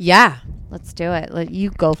 Yeah. Let's do it. You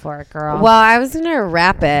go for it, girl. Well, I was gonna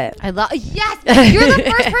wrap it. I love. Yes, you're the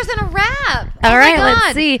first person to rap. All right, my let's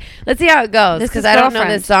God. see. Let's see how it goes This because is I don't know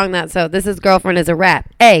Girlfriend. this song so this is Girlfriend is a rap.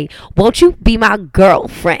 Hey, won't you be my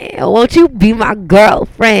girlfriend? Won't you be my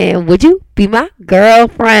girlfriend? Would you be my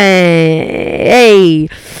girlfriend?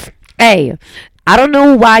 Hey, I don't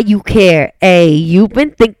know why you care. Hey, you've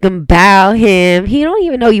been thinking about him. He don't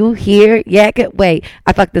even know you here. Yeah, wait,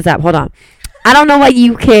 I fucked this up. Hold on. I don't know why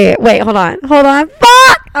you care. Wait, hold on.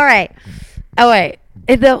 Fuck. All right. Oh wait,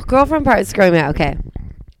 the girlfriend part is screwing me out. Okay.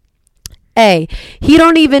 Hey, he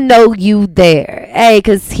don't even know you there. Hey,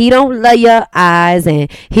 cause he don't love your eyes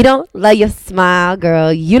and he don't love your smile,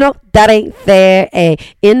 girl. You know that ain't fair. Hey,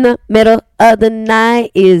 in the middle of the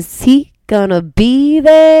night, is he gonna be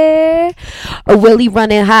there? Or will he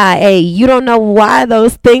running high? Hey, you don't know why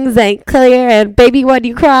those things ain't clear. And baby, when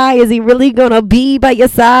you cry, is he really gonna be by your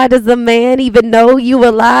side? Does the man even know you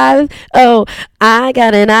alive? Oh, I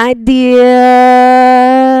got an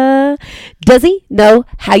idea. Does he know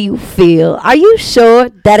how you feel? Are you sure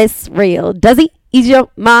that it's real? Does he ease your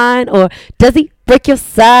mind or does he break your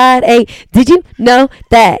side? Hey, did you know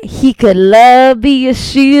that he could love be your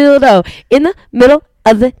shield? Oh, in the middle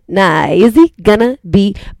of the night, is he gonna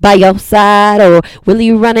be by your side or will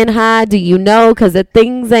he running high? Do you know? Cause the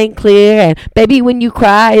things ain't clear. And baby, when you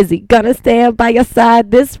cry, is he gonna stand by your side?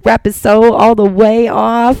 This rap is so all the way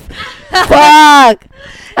off. Fuck.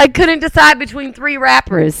 I couldn't decide between 3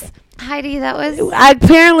 rappers. Heidi, that was. I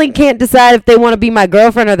apparently can't decide if they want to be my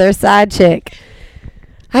girlfriend or their side chick.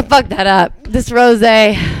 I fucked that up. This rose.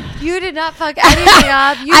 You did not fuck anything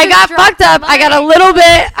up. You I just got dropped fucked up. the I got a mic.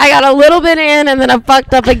 little bit in, and then I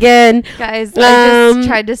fucked up again. Guys, I Um, just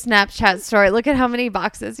tried to Snapchat story. Look at how many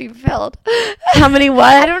boxes you filled. How many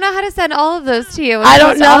what? I don't know how to send all of those to you. I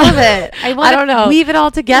don't know. All of it. I want don't know. to weave it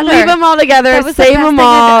all together. Leave them all together. That was the Save best them thing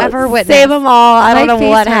all. I've ever witnessed. Save them all. I don't My know face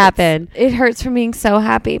what hurts. happened. It hurts from being so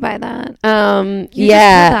happy by that. You Yeah. just did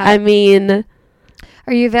that. I mean,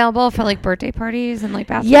 Are you available for like birthday parties and like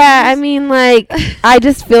bathroom yeah. I parties? mean, like, I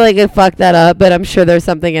just feel like I fucked that up, but I'm sure there's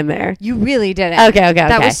something in there. You really did it. Okay.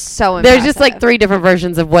 That was so impressive. There's just like 3 different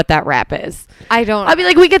versions of what that rap is. I don't. I'll be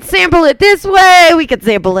like, we could sample it this way. We could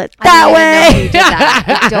sample it that way.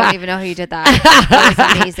 I don't even know who you did that. That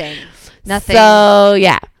was amazing. Nothing. So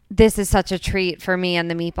yeah. This is such a treat for me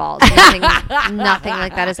and the meatballs. Nothing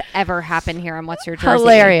like that has ever happened here on What's Your Jersey.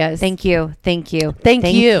 Hilarious. Thank you. Thank you. Thank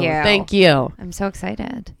you. I'm so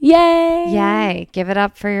excited. Yay. Yay. Give it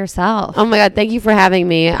up for yourself. Oh my God. Thank you for having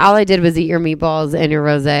me. All I did was eat your meatballs and your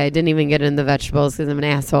rosé. I didn't even get in the vegetables because I'm an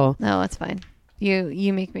asshole. No, it's fine.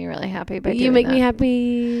 You make me really happy by You doing make that. me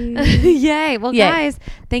happy. Yay. Well, Yay. guys,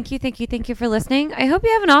 thank you for listening. I hope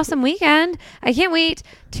you have an awesome weekend. I can't wait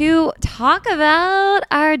to talk about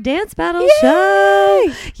our dance battle show.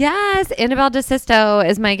 Yes. Annabelle DeSisto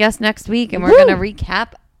is my guest next week, and we're Woo. going to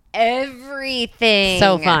recap everything.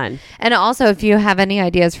 So fun. And also, if you have any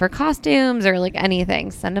ideas for costumes or like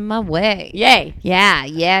anything, send them my way. Yay.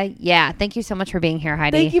 Yeah. Thank you so much for being here,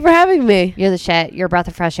 Heidi. Thank you for having me. You're the shit. You're a breath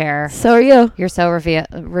of fresh air. So are you. You're so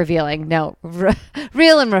revealing. No,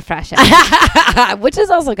 real and refreshing. Which is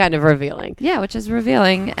also kind of revealing. Yeah, which is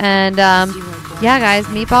revealing. And yeah, guys,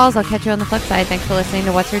 meatballs. I'll catch you on the flip side. Thanks for listening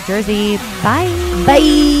to What's Your Jersey. Bye.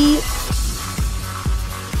 Bye.